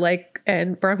danger, like,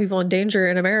 and brown people in danger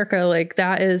in America, like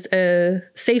that is a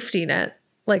safety net,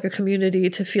 like a community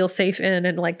to feel safe in,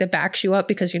 and like that backs you up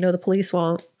because you know the police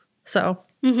won't. So,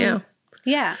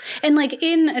 Yeah. And like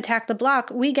in Attack the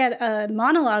Block, we get a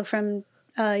monologue from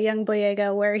young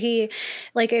Boyega where he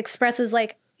like expresses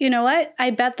like, you know what?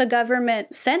 I bet the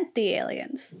government sent the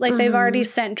aliens. Like they've already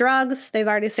sent drugs. They've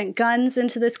already sent guns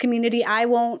into this community. I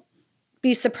won't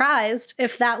be surprised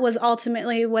if that was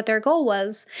ultimately what their goal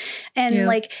was. And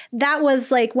like, that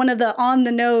was like one of the on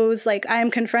the nose, like I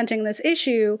am confronting this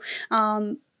issue.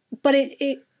 But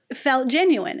it felt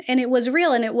genuine and it was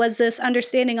real. And it was this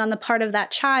understanding on the part of that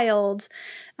child,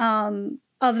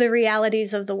 of the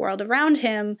realities of the world around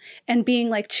him and being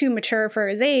like too mature for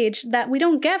his age that we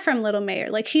don't get from Little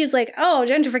Mayor. Like he's like, oh,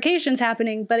 gentrification's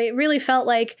happening. But it really felt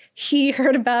like he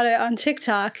heard about it on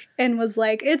TikTok and was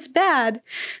like, it's bad.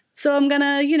 So I'm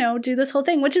gonna, you know, do this whole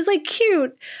thing, which is like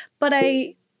cute. But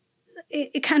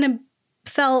it kind of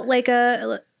felt like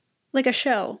a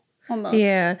show almost.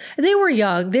 Yeah. They were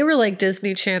young. They were like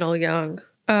Disney Channel young.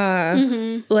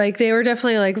 Like they were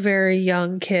definitely like very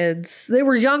young kids. They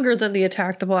were younger than the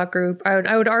Attack the Block group.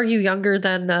 I would argue younger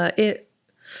than the It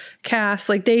cast.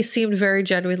 Like they seemed very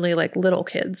genuinely like little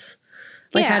kids.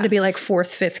 Like had to be like 4th,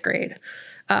 5th grade.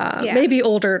 Maybe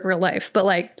older in real life, but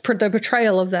like the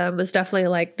portrayal of them is definitely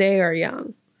like they are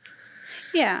young.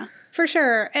 Yeah, for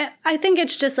sure. I think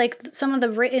it's just like some of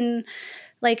the written,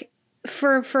 like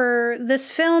for this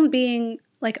film being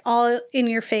like all in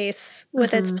your face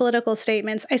with its political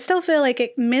statements, I still feel like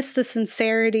it missed the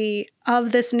sincerity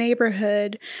of this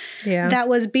neighborhood that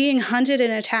was being hunted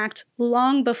and attacked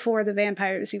long before the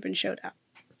vampires even showed up.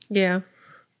 Yeah.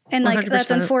 And like 100%.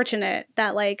 That's unfortunate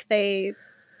that like they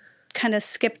kind of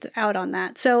skipped out on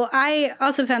that. So I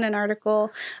also found an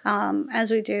article,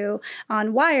 as we do,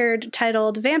 on Wired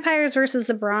titled Vampires versus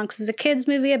the Bronx is a kids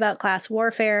movie about class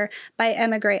warfare by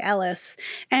Emma Gray Ellis.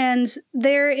 And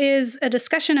there is a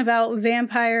discussion about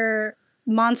vampire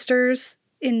monsters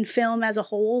in film as a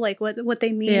whole, like what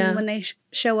they mean when they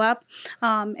show up.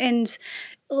 And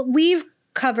we've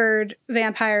covered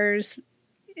vampires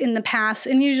in the past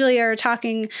and usually are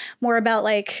talking more about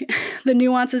like the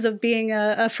nuances of being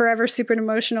a forever super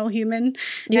emotional human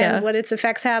and what its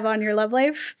effects have on your love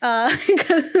life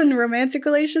and romantic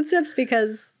relationships,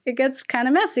 because it gets kind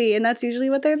of messy and that's usually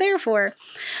what they're there for.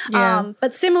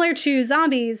 But similar to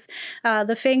zombies,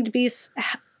 the fanged beasts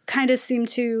kind of seem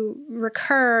to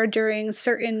recur during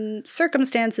certain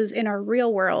circumstances in our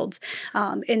real world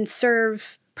and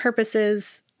serve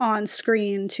purposes on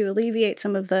screen to alleviate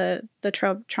some of the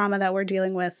trauma that we're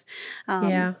dealing with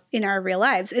in our real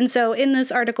lives. And so in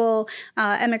this article,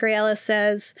 Emma Gray Ellis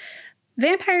says,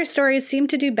 vampire stories seem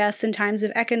to do best in times of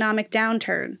economic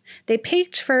downturn. They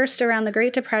peaked first around the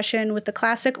Great Depression with the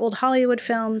classic old Hollywood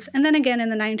films, and then again in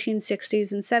the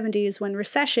 1960s and 70s when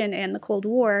recession and the Cold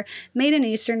War made an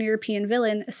Eastern European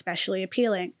villain especially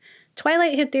appealing.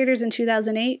 Twilight hit theaters in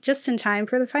 2008, just in time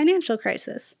for the financial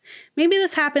crisis. Maybe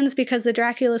this happens because the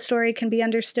Dracula story can be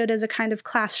understood as a kind of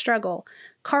class struggle.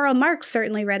 Karl Marx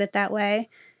certainly read it that way.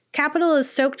 Capital is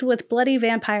soaked with bloody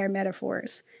vampire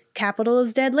metaphors. Capital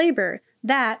is dead labor.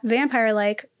 That,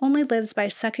 vampire-like, only lives by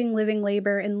sucking living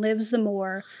labor and lives the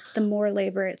more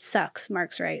labor it sucks,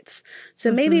 Marx writes.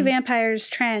 So maybe vampires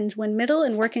trend when middle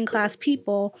and working class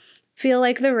people feel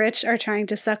like the rich are trying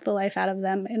to suck the life out of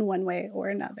them in one way or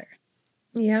another.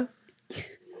 Yeah,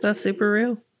 that's super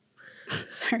real.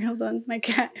 Sorry, hold on. My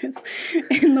cat is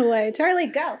in the way. Charlie,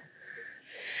 go.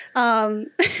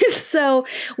 So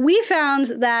we found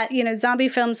that, zombie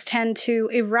films tend to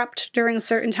erupt during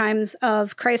certain times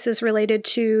of crisis related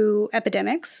to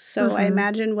epidemics. So I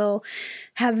imagine we'll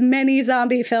have many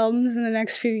zombie films in the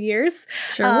next few years.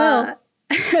 Sure will.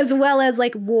 As well as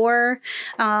like war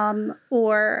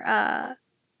or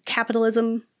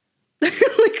capitalism.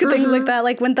 Things like that.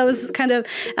 Like when those kind of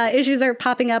issues are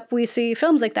popping up, we see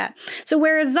films like that. So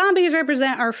whereas zombies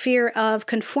represent our fear of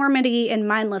conformity and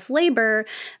mindless labor,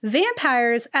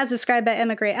 vampires, as described by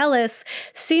Emma Gray Ellis,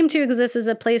 seem to exist as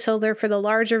a placeholder for the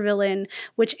larger villain,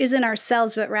 which isn't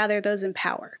ourselves, but rather those in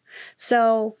power.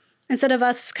 So instead of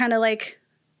us kind of like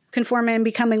conforming and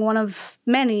becoming one of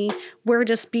many, we're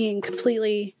just being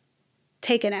completely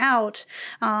taken out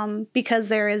because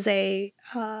there is a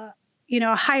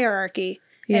hierarchy,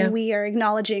 and we are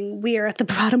acknowledging we are at the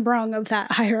bottom rung of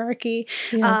that hierarchy,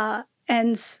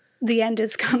 and the end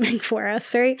is coming for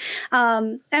us, right?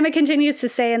 Emma continues to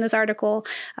say in this article,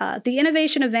 the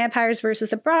innovation of vampires versus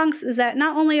the Bronx is that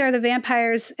not only are the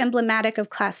vampires emblematic of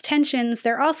class tensions,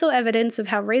 they're also evidence of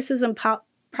how racism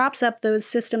props up those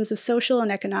systems of social and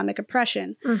economic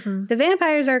oppression. The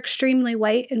vampires are extremely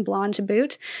white and blonde to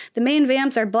boot. The main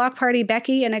vamps are Block Party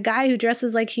Becky and a guy who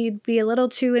dresses like he'd be a little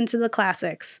too into the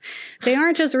classics. They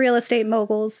aren't just real estate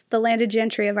moguls, the landed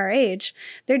gentry of our age.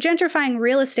 They're gentrifying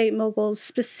real estate moguls,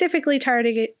 specifically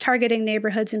targeting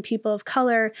neighborhoods and people of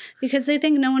color because they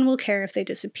think no one will care if they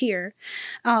disappear.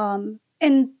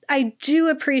 And I do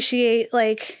appreciate,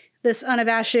 this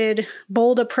unabashed,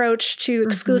 bold approach to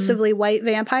exclusively white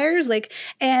vampires,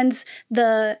 and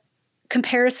the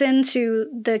comparison to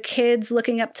the kids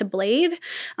looking up to Blade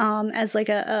as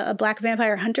a black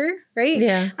vampire hunter, right?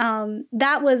 Yeah.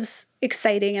 That was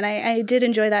exciting, and I did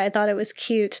enjoy that. I thought it was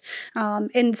cute.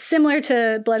 And similar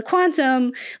to Blood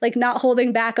Quantum, not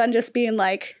holding back on just being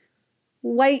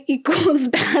white equals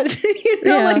bad,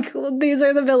 these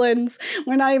are the villains.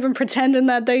 We're not even pretending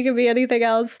that they could be anything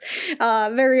else.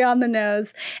 Very on the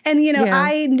nose. And,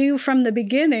 I knew from the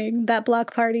beginning that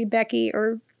Block Party Becky,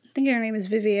 or I think her name is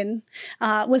Vivian,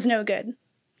 was no good.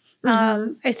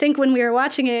 I think when we were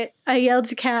watching it, I yelled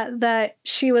to Kat that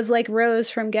she was like Rose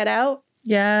from Get Out.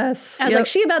 Yes. I was like,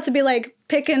 she about to be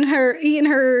eating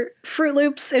her Fruit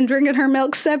Loops and drinking her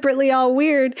milk separately, all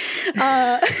weird.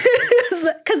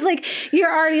 Because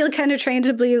you're already kind of trained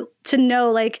to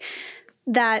know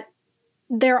that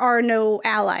there are no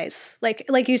allies.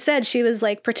 Like you said, she was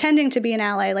pretending to be an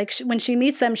ally. When she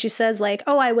meets them, she says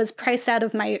oh, I was priced out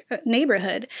of my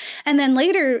neighborhood. And then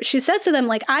later she says to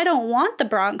them, I don't want the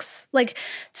Bronx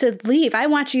to leave. I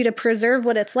want you to preserve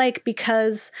what it's like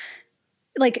because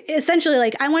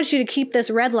essentially, I want you to keep this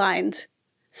redlined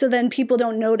so then people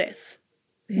don't notice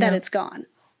that it's gone,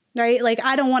 right?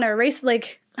 I don't want to erase,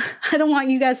 I don't want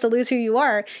you guys to lose who you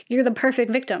are. You're the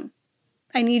perfect victim.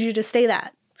 I need you to stay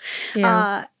that.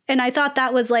 Yeah. And I thought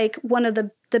that was like one of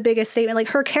the biggest statement. Like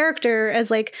her character,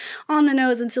 as like on the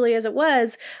nose and silly as it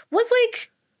was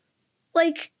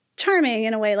like charming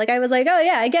in a way. Like I was like, oh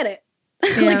yeah, I get it.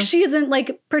 Yeah. Like she isn't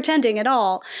like pretending at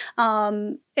all.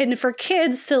 And for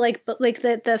kids to like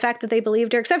the fact that they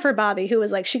believed her, except for Bobby, who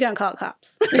was like, she gonna call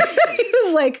cops. He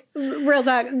was like, real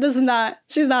talk,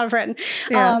 she's not a friend.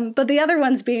 Yeah. But the other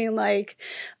ones being like,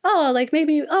 oh, like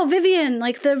maybe, oh, Vivian,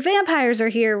 like the vampires are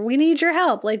here, we need your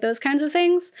help, like those kinds of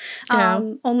things. Yeah.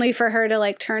 Only for her to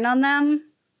like turn on them.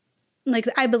 Like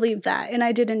I believed that, and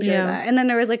I did enjoy that. And then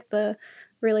there was like the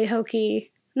really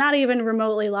hokey, not even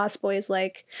remotely Lost Boys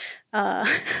like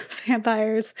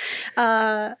vampires.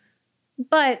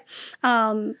 But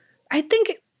I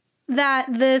think that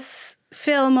this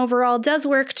film overall does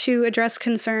work to address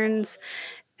concerns.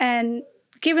 And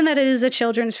given that it is a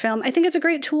children's film, I think it's a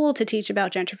great tool to teach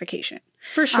about gentrification.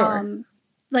 For sure.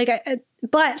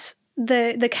 But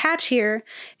the catch here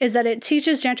is that it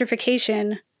teaches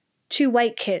gentrification to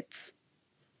white kids.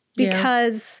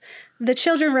 Because the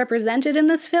children represented in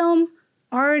this film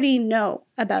already know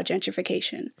about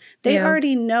gentrification. They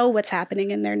already know what's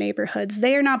happening in their neighborhoods.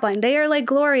 They are not blind. They are like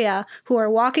Gloria, who are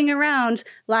walking around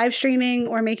live streaming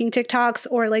or making TikToks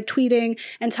or like tweeting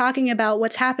and talking about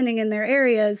what's happening in their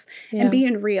areas and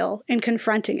being real and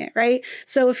confronting it, right?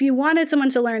 So if you wanted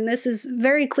someone to learn, this is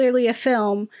very clearly a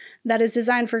film that is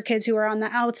designed for kids who are on the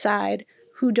outside,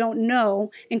 who don't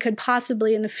know and could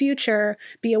possibly in the future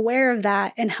be aware of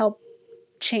that and help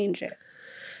change it.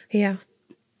 Yeah.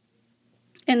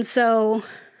 And so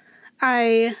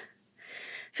I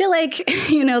feel like,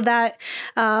 you know, that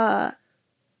for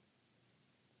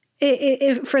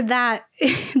that,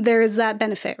 there is that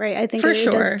benefit, right? I think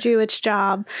it does do its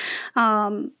job.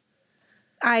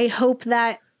 I hope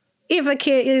that if a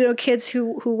kid, you know, kids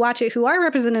who watch it, who are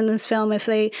represented in this film, if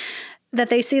they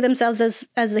see themselves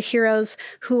as the heroes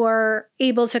who are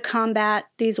able to combat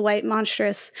these white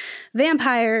monstrous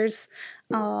vampires,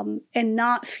 and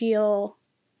not feel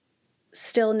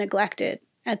still neglected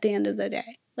at the end of the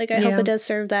day. Like, I hope it does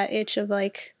serve that itch of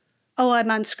like, oh,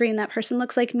 I'm on screen, that person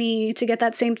looks like me, to get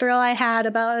that same thrill I had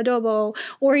about Adobo,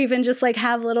 or even just like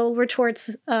have little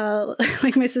retorts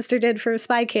like my sister did for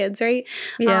Spy Kids, right?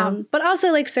 Yeah. But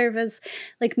also like serve as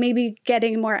like maybe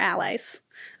getting more allies.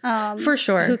 For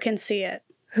sure. Who can see it.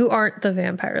 Who aren't the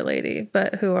vampire lady,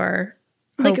 but who are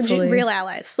like real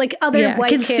allies. Like other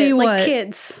white kids, like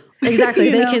kids. Exactly.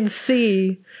 They can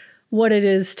see what it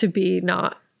is to be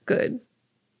not good,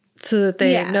 so that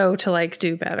they know to like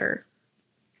do better.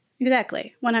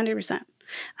 Exactly. 100%.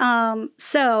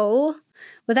 So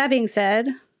with that being said,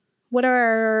 what are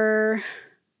our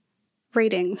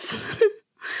ratings?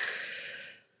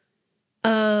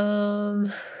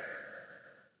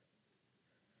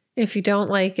 If you don't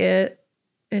like it,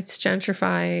 it's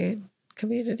gentrifying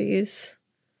communities.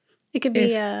 It could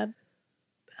be a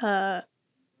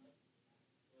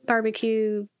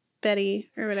barbecue Betty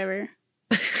or whatever.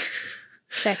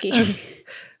 Becky.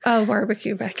 Oh,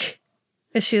 barbecue Becky.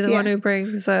 Is she the one who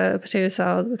brings potato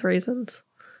salad with raisins?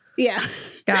 Yeah.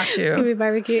 Got you. It's gonna be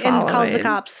barbecue and calls the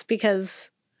cops because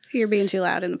you're being too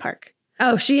loud in the park.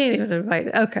 Oh, she ain't even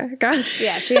invited. Okay, got it.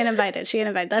 Yeah, she ain't invited.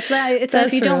 That's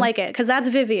if you don't like it, because that's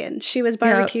Vivian. She was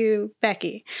barbecue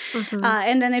Becky. Mm-hmm.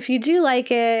 And then if you do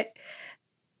like it,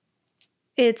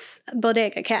 it's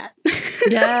Bodega Cat.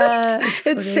 Yes,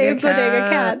 it's Save Bodega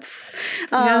Cats.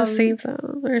 Save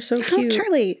them. They're so cute.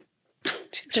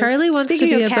 Charlie wants to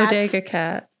be a Bodega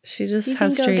Cat. She just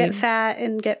has dreams. You can go get fat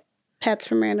and get pets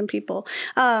from random people.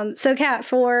 So, Kat,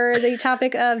 for the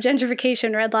topic of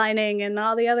gentrification, redlining, and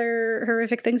all the other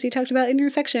horrific things you talked about in your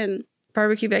section.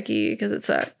 Barbecue Becky, because it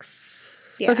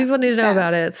sucks. Yeah, but people need to know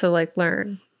about it, so, like,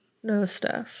 know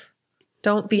stuff.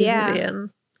 Don't be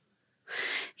Vivian.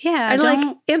 Yeah. And,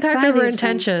 like, impact over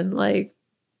intention. Things. Like,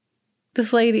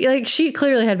 this lady, like, she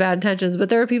clearly had bad intentions, but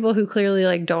there are people who clearly,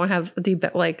 like, don't have the,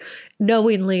 like,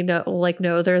 knowingly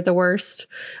know they're the worst,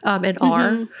 and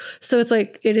are. So it's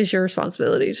like, it is your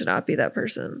responsibility to not be that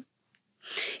person.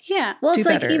 Yeah. Well, it's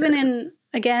like, even in,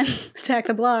 again, Attack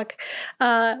the Block,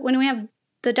 when we have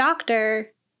the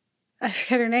doctor, I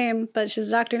forget her name, but she's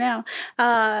a doctor now,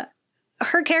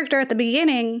 her character at the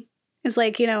beginning is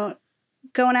like, you know,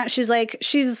 going out,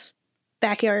 she's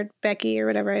Backyard Becky or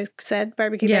whatever I said,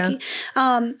 barbecue Becky.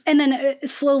 And then it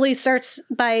slowly starts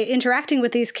by interacting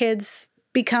with these kids,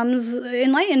 becomes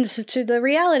enlightened to the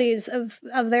realities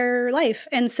of their life.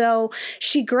 And so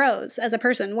she grows as a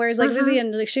person. Whereas like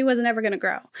Vivian, like she wasn't ever going to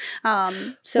grow.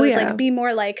 So it's like, be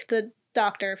more like the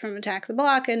doctor from Attack the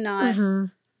Block and not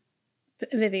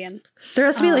Vivian. There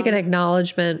has to be like an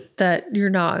acknowledgement that you're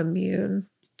not immune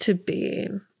to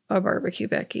being a barbecue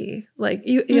Becky. Like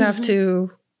you have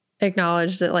to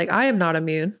acknowledge that like I am not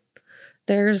immune.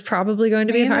 There's probably going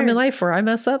to be a time in life where I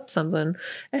mess up something.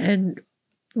 And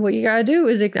what you gotta do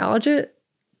is acknowledge it,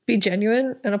 be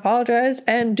genuine and apologize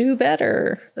and do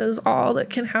better. That is all that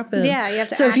can happen. Yeah, you have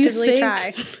to actively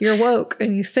try. You're woke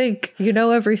and you think you know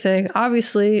everything.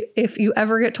 Obviously, if you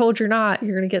ever get told you're not,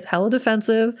 you're going to get hella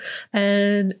defensive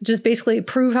and just basically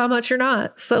prove how much you're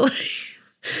not. So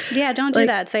yeah, don't do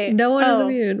that. Say no one is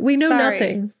immune. We know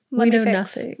nothing. We know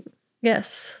nothing.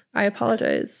 Yes, I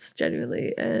apologize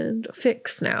genuinely and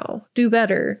fix now. Do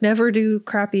better. Never do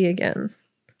crappy again.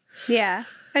 Yeah.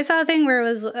 I saw a thing where it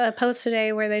was a post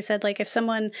today where they said, like, if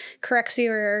someone corrects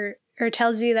you or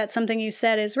tells you that something you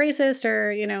said is racist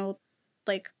or, you know,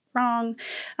 like wrong,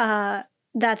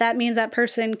 that means that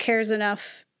person cares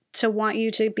enough to want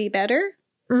you to be better.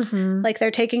 Mm-hmm. Like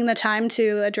they're taking the time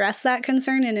to address that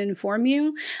concern and inform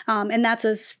you. And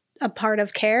that's a part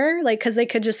of care, like, because they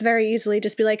could just very easily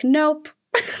just be like, nope.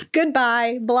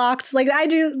 Goodbye, blocked. Like I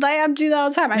do that all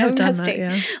the time. I don't hesitate.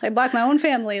 That, yeah. I block my own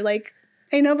family. Like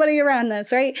ain't nobody around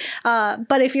this, right?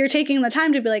 But if you're taking the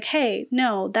time to be like, hey,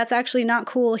 no, that's actually not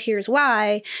cool. Here's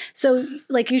why. So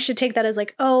like you should take that as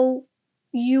like, oh,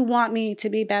 you want me to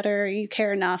be better. You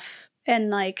care enough. And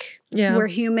like we're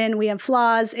human. We have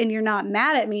flaws. And you're not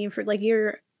mad at me for like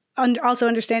you're also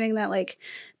understanding that like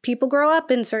people grow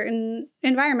up in certain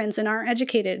environments and aren't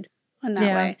educated in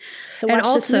that way. So watch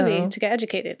this movie to get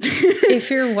educated. If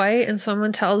you're white and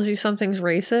someone tells you something's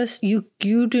racist,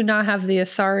 you do not have the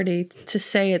authority to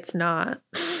say it's not.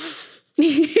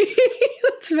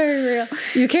 That's very real.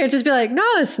 You can't just be like, no,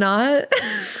 it's not.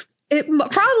 It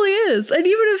probably is. And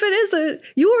even if it isn't,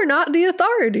 you are not the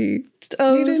authority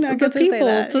of the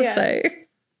people to say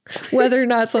whether or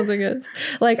not something is.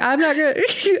 Like, I'm not going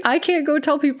to, I can't go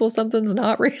tell people something's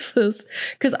not racist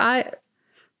because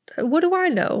what do I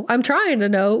know? I'm trying to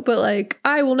know, but like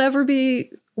I will never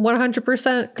be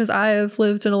 100% because I have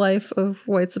lived in a life of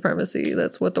white supremacy.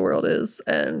 That's what the world is.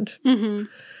 And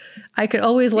I could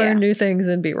always learn new things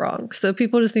and be wrong. So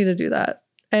people just need to do that.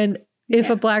 And if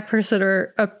a black person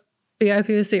or a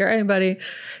BIPOC or anybody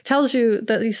tells you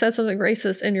that you said something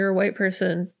racist and you're a white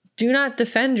person, do not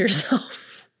defend yourself.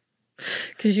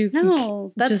 Because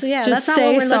that's not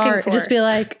what we're looking for. Just be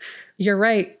like, you're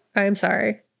right. I'm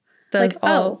sorry. That's like,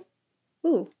 all.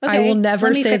 Ooh, okay. I will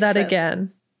never say that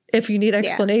again. If you need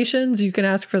explanations, you can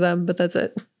ask for them, but that's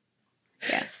it.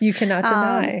 Yes. You cannot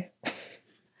deny.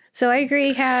 So I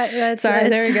agree, Kat. Sorry,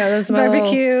 there we go. That's my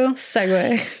barbecue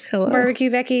segue. Hello.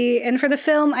 Barbecue Becky. And for the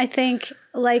film, I think,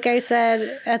 like I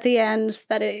said at the end,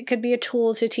 that it could be a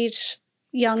tool to teach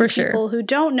young people who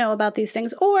don't know about these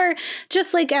things, or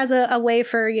just like as a way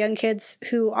for young kids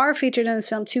who are featured in this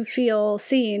film to feel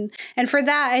seen. And for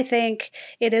that, I think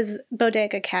it is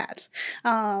Bodega Cat.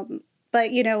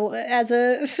 But, you know, as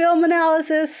a film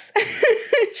analysis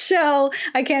show,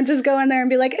 I can't just go in there and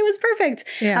be like, it was perfect.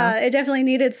 Yeah. It definitely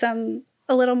needed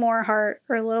a little more heart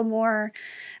or a little more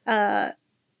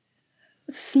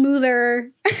smoother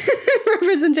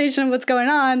representation of what's going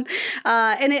on.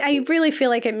 And I really feel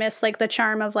like it missed like the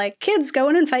charm of like kids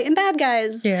going and fighting bad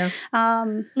guys. Yeah.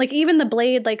 Like even the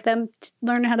blade, like them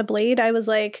learning how to blade, I was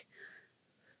like,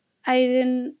 I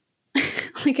didn't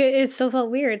like it still felt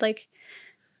weird. Like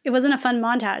it wasn't a fun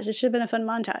montage. It should have been a fun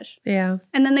montage. Yeah.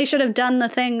 And then they should have done the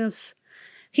things.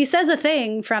 He says a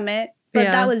thing from it, but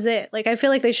that was it. Like I feel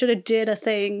like they should have did a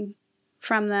thing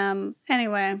from them.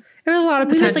 Anyway. There was a lot of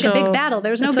potential. It was like a big battle.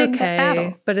 There was no big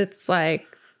battle. But it's like,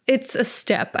 it's a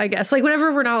step, I guess. Like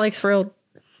whenever we're not like thrilled,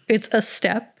 it's a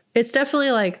step. It's definitely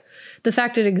like the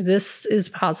fact it exists is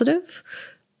positive.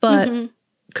 But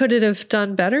could it have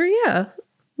done better? Yeah.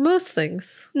 Most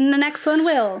things. And the next one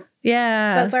will.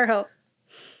 Yeah. That's our hope.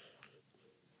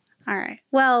 All right.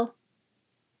 Well,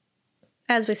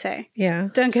 as we say. Yeah.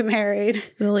 Don't get married.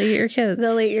 They'll eat your kids.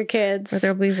 They'll eat your kids. Or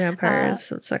there'll be vampires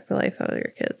and suck the life out of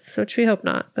your kids. Which we hope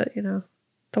not, but you know,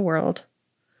 the world.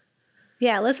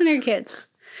 Yeah, listen to your kids.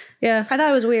 Yeah. I thought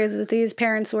it was weird that these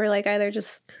parents were like either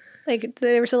just like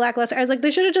they were so lackluster. I was like,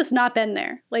 they should have just not been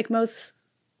there. Like most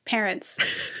parents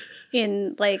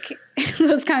in like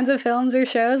those kinds of films or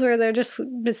shows where they're just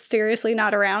mysteriously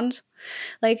not around.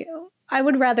 Like I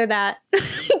would rather that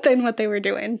than what they were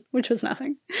doing, which was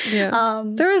nothing. Yeah.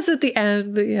 There was at the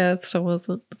end, but yeah, it still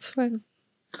wasn't. It's fine.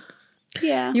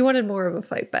 Yeah. You wanted more of a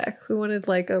fight back. We wanted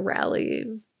like a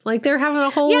rally. Like they're having a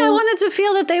whole... Yeah, I wanted to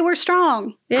feel that they were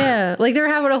strong. Yeah. Like they're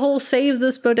having a whole save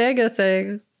this bodega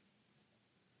thing.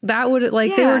 That would,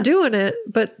 like, they were doing it,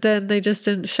 but then they just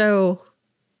didn't show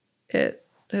it.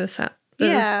 It was sad.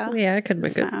 It could have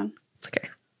been good. It's okay.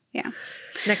 Yeah.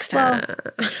 Next time.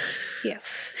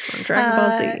 Yes. on Dragon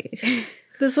Ball Z.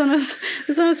 This one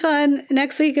was fun.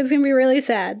 Next week is gonna be really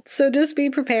sad, so just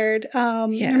be prepared.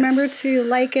 Remember to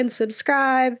like and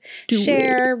subscribe,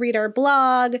 share, read our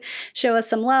blog, show us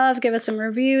some love, give us some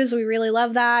reviews. We really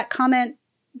love that. Comment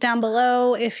down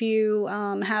below if you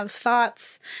have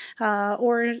thoughts,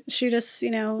 or shoot us,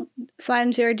 slide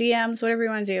into our DMs, whatever you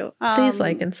want to do. Please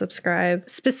like and subscribe.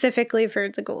 Specifically for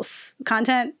the Ghouls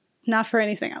content, not for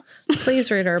anything else.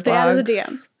 Please read our blogs. Stay out of the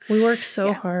DMs. We work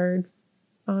so hard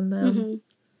on them. Mm-hmm.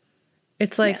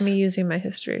 It's like me using my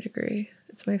history degree.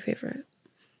 It's my favorite.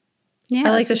 Yeah, I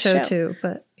like the show too,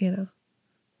 but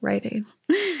writing.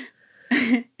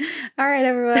 All right,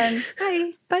 everyone.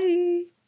 Bye. Bye.